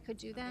 if I could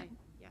do that, Okay.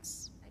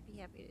 Yes. I'd be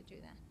happy to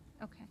do that.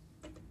 Okay.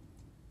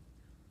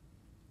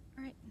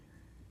 All right.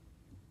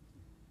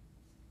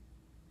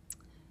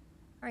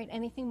 All right,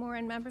 anything more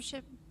on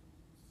membership?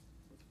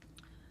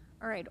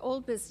 All right,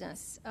 old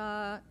business.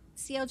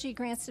 CLG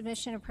grant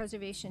submission and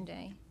preservation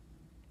day.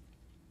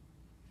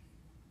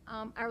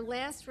 Our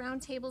last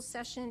roundtable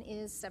session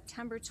is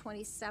September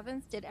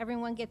 27th. Did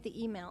everyone get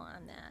the email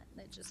on that?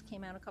 That just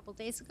came out a couple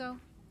days ago?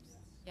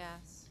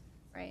 Yes.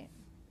 Right.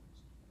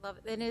 Love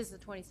it. It is the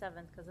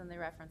 27th because then they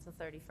reference the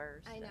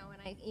 31st. I know,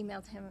 and I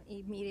emailed him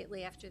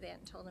immediately after that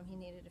and told him he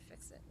needed to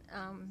fix it.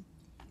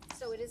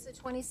 So it is the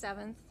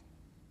 27th.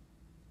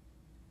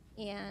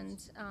 And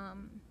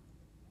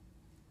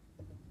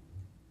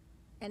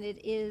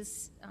it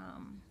is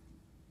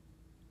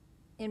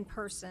in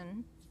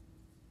person.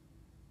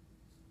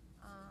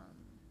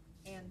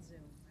 And Zoom,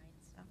 right?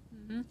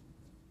 So.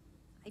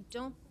 I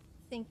don't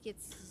think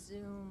it's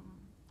Zoom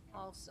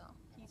also.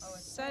 He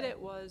said it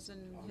was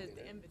in his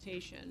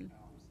invitation,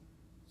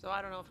 so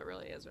I don't know if it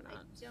really is or not.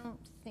 I don't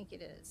think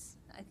it is.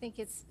 I think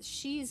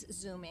she's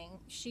Zooming.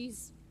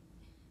 She's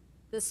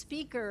the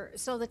speaker.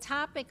 So the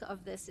topic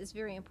of this is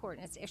very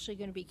important. It's actually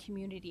going to be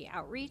community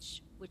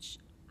outreach, which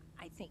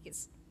I think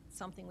is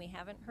something we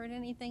haven't heard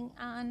anything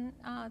on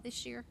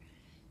this year.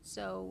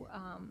 So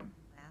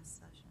Last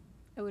session.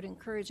 I would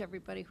encourage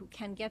everybody who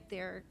can get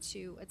there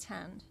to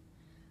attend.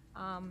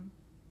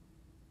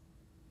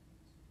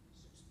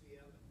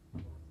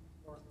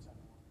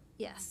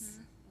 Yes,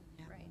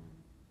 right.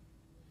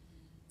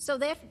 So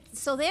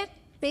that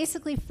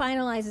basically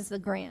finalizes the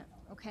grant,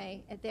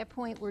 okay? At that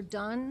point, we're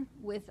done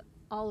with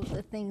all of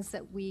the things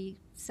that we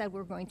said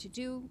we're going to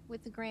do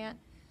with the grant.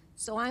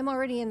 So I'm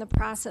already in the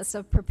process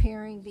of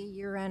preparing the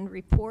year-end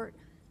report,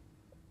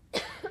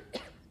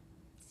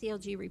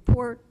 CLG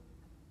report,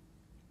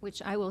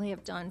 which I will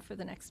have done for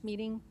the next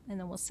meeting, and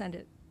then we'll send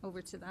it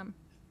over to them.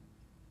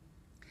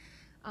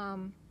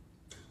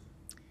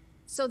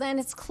 So then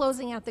it's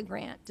closing out the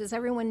grant. Does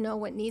everyone know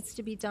what needs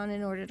to be done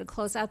in order to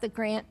close out the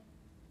grant?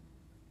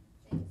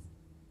 I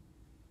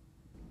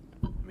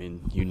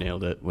mean, you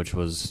nailed it, which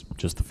was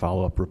just the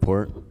follow-up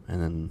report, and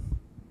then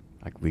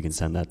we can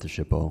send that to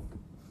SHPO.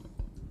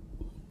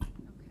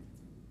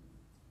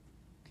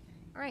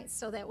 All right,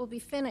 so that will be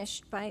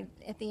finished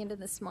at the end of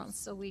this month,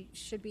 so we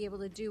should be able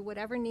to do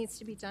whatever needs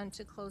to be done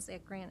to close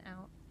that grant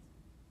out.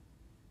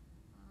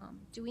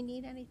 Do we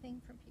need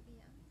anything from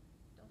PBM?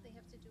 Don't they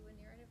have to do a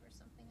narrative or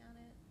something on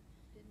it?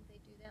 Didn't they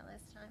do that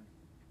last time?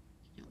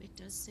 You know, it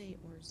does say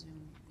or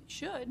Zoom. It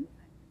should.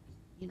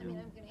 You I know, mean,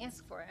 I'm going to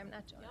ask for it. I'm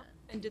not doing Yeah.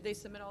 it. And did they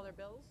submit all their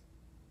bills?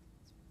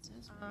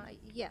 it says, right?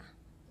 Yeah.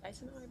 Did I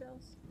submit my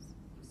bills? You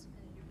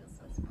submitted your bills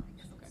last month.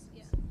 Okay.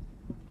 Yeah.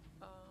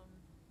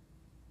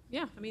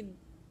 Yeah, I mean,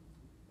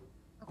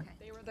 Okay.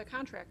 they were the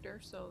contractor,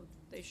 so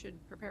they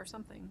should prepare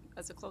something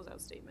as a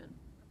closeout statement.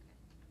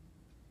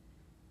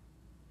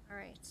 All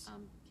right.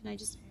 Can I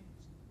just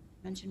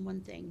mention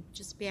one thing?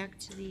 Just back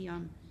to the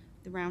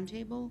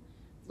roundtable,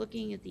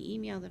 looking at the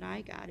email that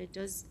I got, it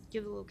does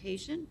give the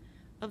location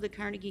of the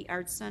Carnegie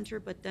Arts Center,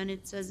 but then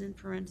it says in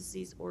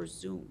parentheses or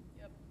Zoom.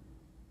 Yep.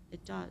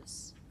 It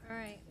does. All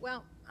right.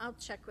 Well, I'll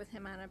check with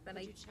him on it, but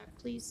Would you check,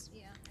 please?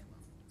 yeah, I will.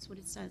 That's what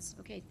it says.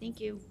 Okay, thank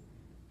you.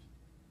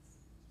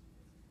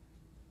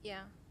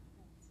 Yeah.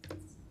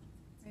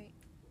 Right.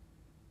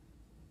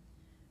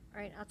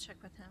 All right, I'll check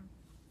with him.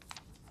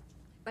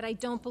 But I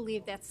don't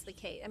believe that's the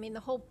case. I mean, the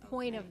whole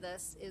point of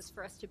this is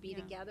for us to be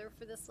Yeah. together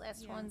for this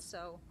last Yeah. one,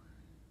 so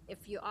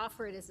if you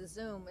offer it as a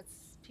Zoom,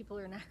 people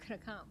are not gonna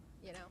come,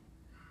 you know?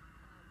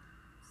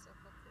 So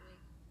hopefully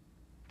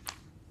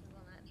we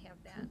will not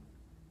have that.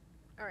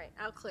 All right,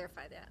 I'll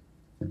clarify that.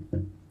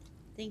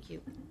 Thank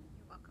you. You're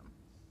welcome.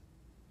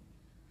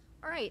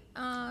 All right,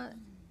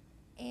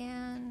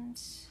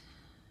 and,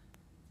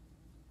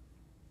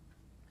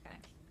 okay.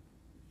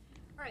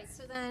 All right,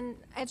 so then,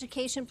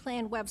 education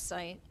plan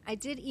website. I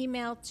did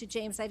email to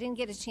James, I didn't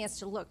get a chance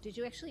to look. Did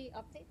you actually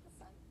update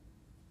this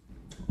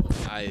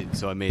on?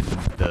 So I made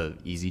the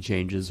easy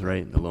changes,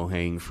 right? The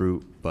low-hanging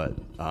fruit, but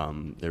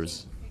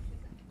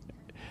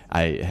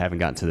I haven't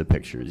gotten to the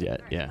pictures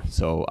yet. Yeah,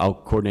 so I'll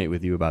coordinate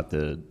with you about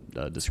the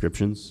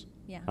descriptions.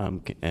 Yeah.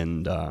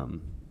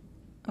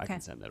 I Okay.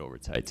 can send that over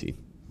to IT.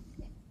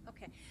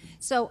 Okay.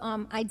 So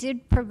I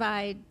did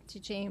provide to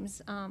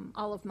James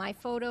all of my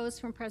photos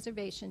from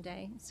Preservation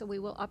Day, so we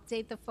will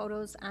update the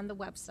photos on the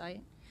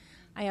website.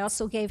 I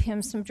also gave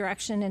him some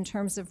direction in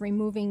terms of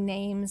removing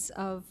names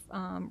of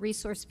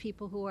resource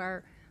people who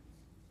are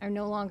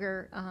no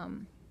longer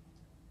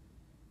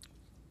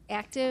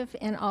active,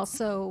 and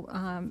also,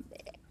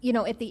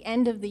 at the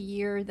end of the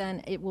year,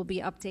 then it will be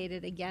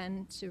updated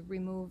again to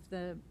remove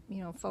the,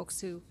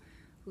 folks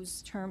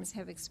whose terms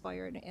have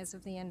expired as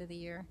of the end of the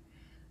year.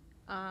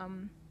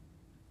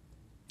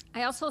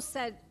 I also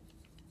said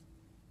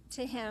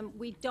to him,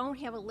 we don't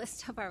have a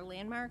list of our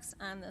landmarks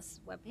on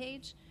this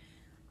webpage.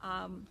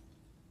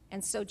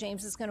 And so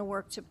James is going to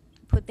work to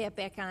put that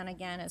back on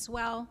again as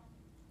well.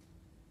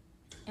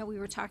 And we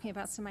were talking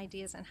about some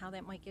ideas on how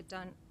that might get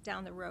done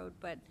down the road,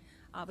 but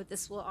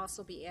this will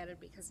also be added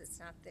because it's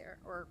not there,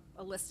 or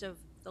a list of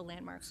the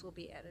landmarks will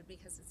be added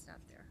because it's not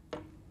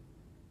there.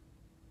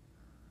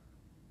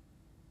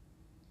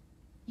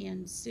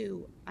 And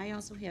Sue, I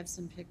also have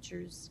some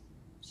pictures.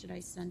 Should I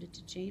send it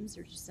to James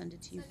or just send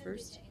it to you Send it to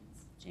first?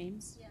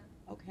 James? Yeah.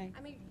 Okay.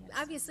 I mean, Yes.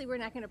 obviously, we're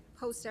not going to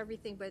post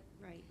everything, but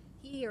Right.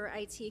 he or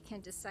IT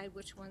can decide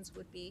which ones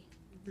would be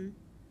Mhm.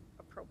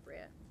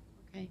 appropriate.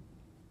 Okay.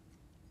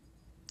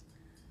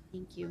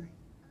 Thank you.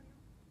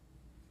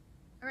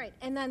 All right,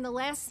 and then the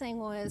last thing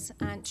was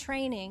on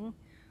training.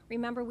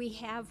 Remember, we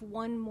have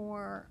one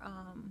more,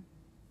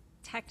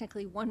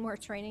 technically one more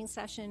training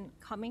session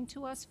coming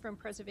to us from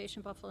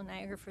Preservation Buffalo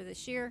Niagara for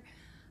this year.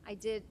 I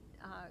did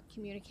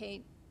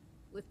communicate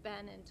with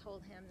Ben and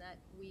told him that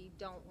we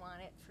don't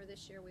want it for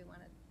this year. We want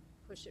to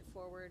push it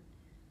forward.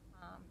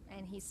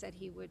 And he said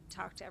he would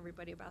talk to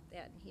everybody about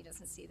that, and he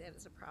doesn't see that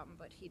as a problem,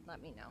 but he'd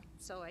let me know.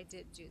 So I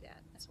did do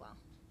that as well.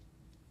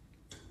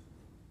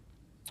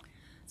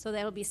 So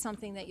that'll be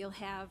something that you'll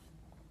have,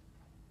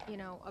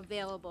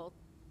 available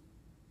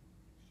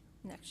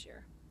next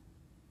year.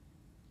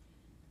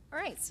 All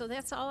right, so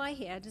that's all I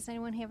had. Does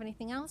anyone have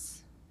anything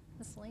else?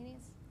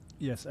 Miscellaneous?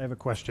 Yes, I have a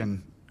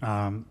question.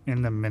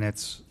 In the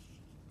minutes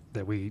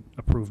that we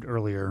approved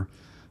earlier,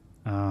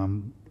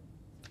 I'll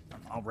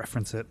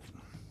reference it.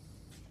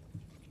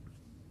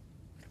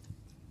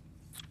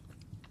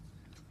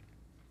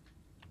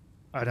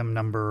 Item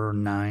number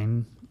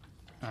 9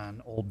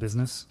 on old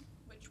business,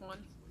 Which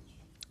one?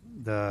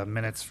 the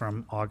minutes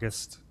from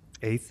August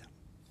 8th.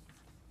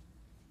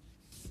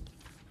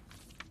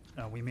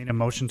 We made a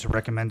motion to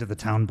recommend to the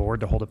town board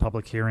to hold a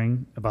public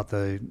hearing about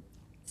the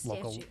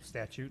local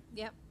statute.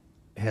 Yep.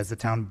 Has the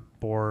town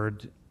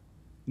board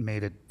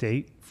made a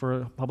date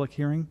for a public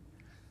hearing?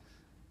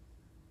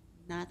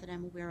 Not that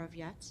I'm aware of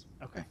yet.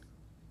 Okay.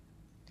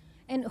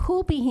 And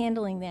who'll be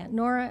handling that?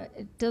 Nora,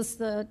 does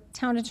the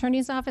town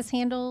attorney's office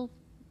handle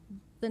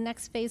the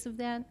next phase of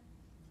that?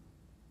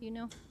 You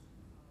know?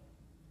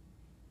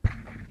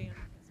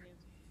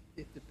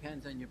 It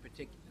depends on your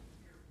particular.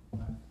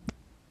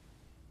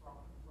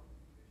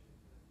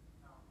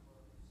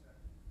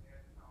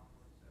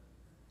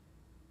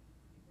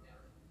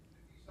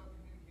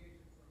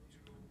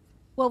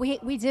 Well,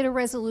 we did a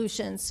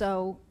resolution,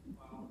 so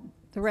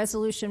the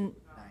resolution.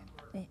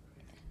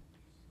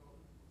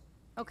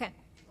 Okay.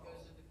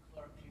 Because of the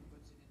clerk, she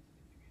puts it into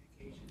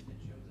the communications that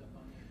shows up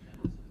on the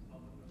agenda, so the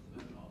public knows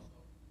about it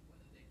also.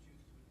 Whether they choose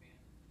to advance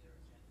it to their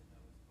agenda,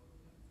 though, is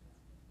totally up to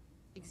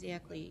them.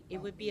 Exactly. It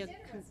would be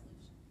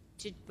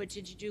but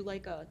did you do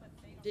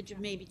did you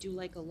maybe do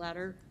like a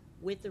letter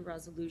with the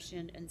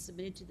resolution and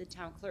submit it to the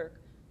town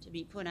clerk to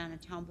be put on a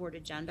town board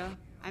agenda?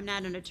 I'm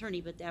not an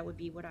attorney, but that would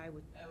be what I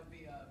would. That would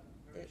be a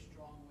very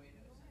strong way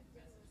to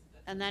advance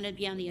it. And then it'd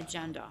be on the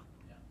agenda.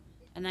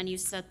 And then you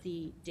set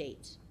the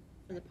date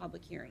for the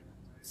public hearing.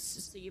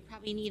 So you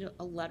probably need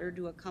a letter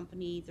to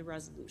accompany the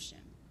resolution.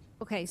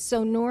 Okay,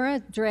 so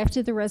Nora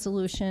drafted the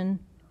resolution.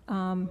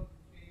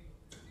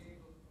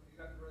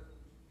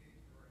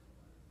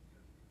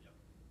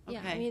 Yeah, I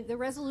Okay. mean, the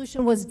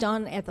resolution was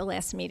done at the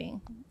last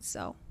meeting,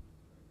 so,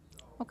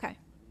 okay.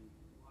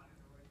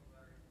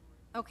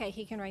 Okay,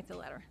 he can write the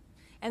letter.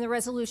 And the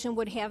resolution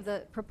would have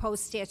the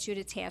proposed statute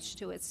attached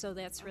to it, so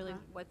that's really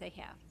what they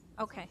have.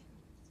 Okay.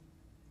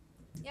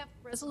 Yep,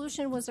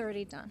 resolution was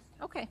already done.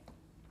 Okay.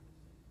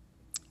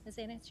 Does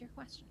that answer your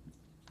question?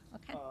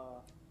 Okay.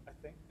 I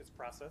think it's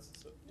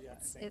processed, so yeah,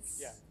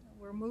 It's,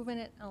 we're moving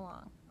it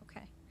along.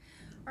 Okay.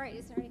 All right,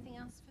 is there anything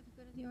else for the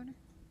good of the order?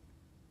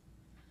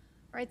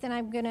 All right, then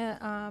I'm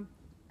gonna,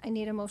 I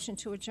need a motion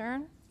to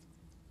adjourn.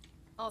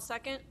 I'll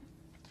second.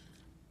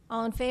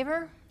 All in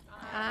favor?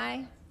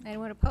 Aye.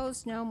 Anyone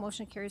opposed? No.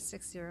 Motion carries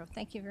 6-0.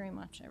 Thank you very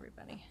much,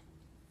 everybody.